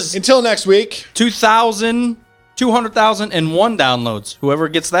 This is until next week. 200,001 downloads. Whoever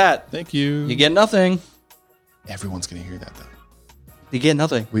gets that, thank you. You get nothing. Everyone's gonna hear that though. You get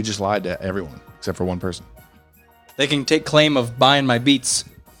nothing. We just lied to everyone except for one person. They can take claim of buying my beats.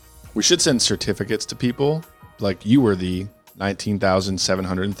 We should send certificates to people. Like you were the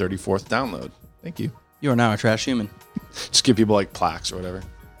 19,734th download. Thank you. You are now a trash human. Just give people like plaques or whatever.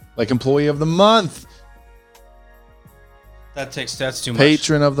 Like employee of the month. That's too much.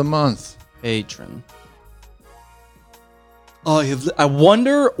 Patron of the month. Patron. Oh, I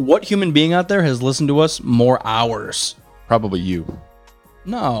wonder what human being out there has listened to us more hours. Probably you.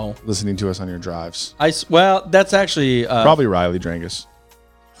 No. Listening to us on your drives. Well, that's actually... Probably Riley Drangus.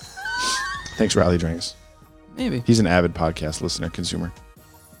 Thanks, Riley Drangus. Maybe. He's an avid podcast listener, consumer.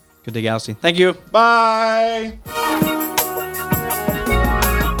 Good day, Galaxy. Thank you. Bye.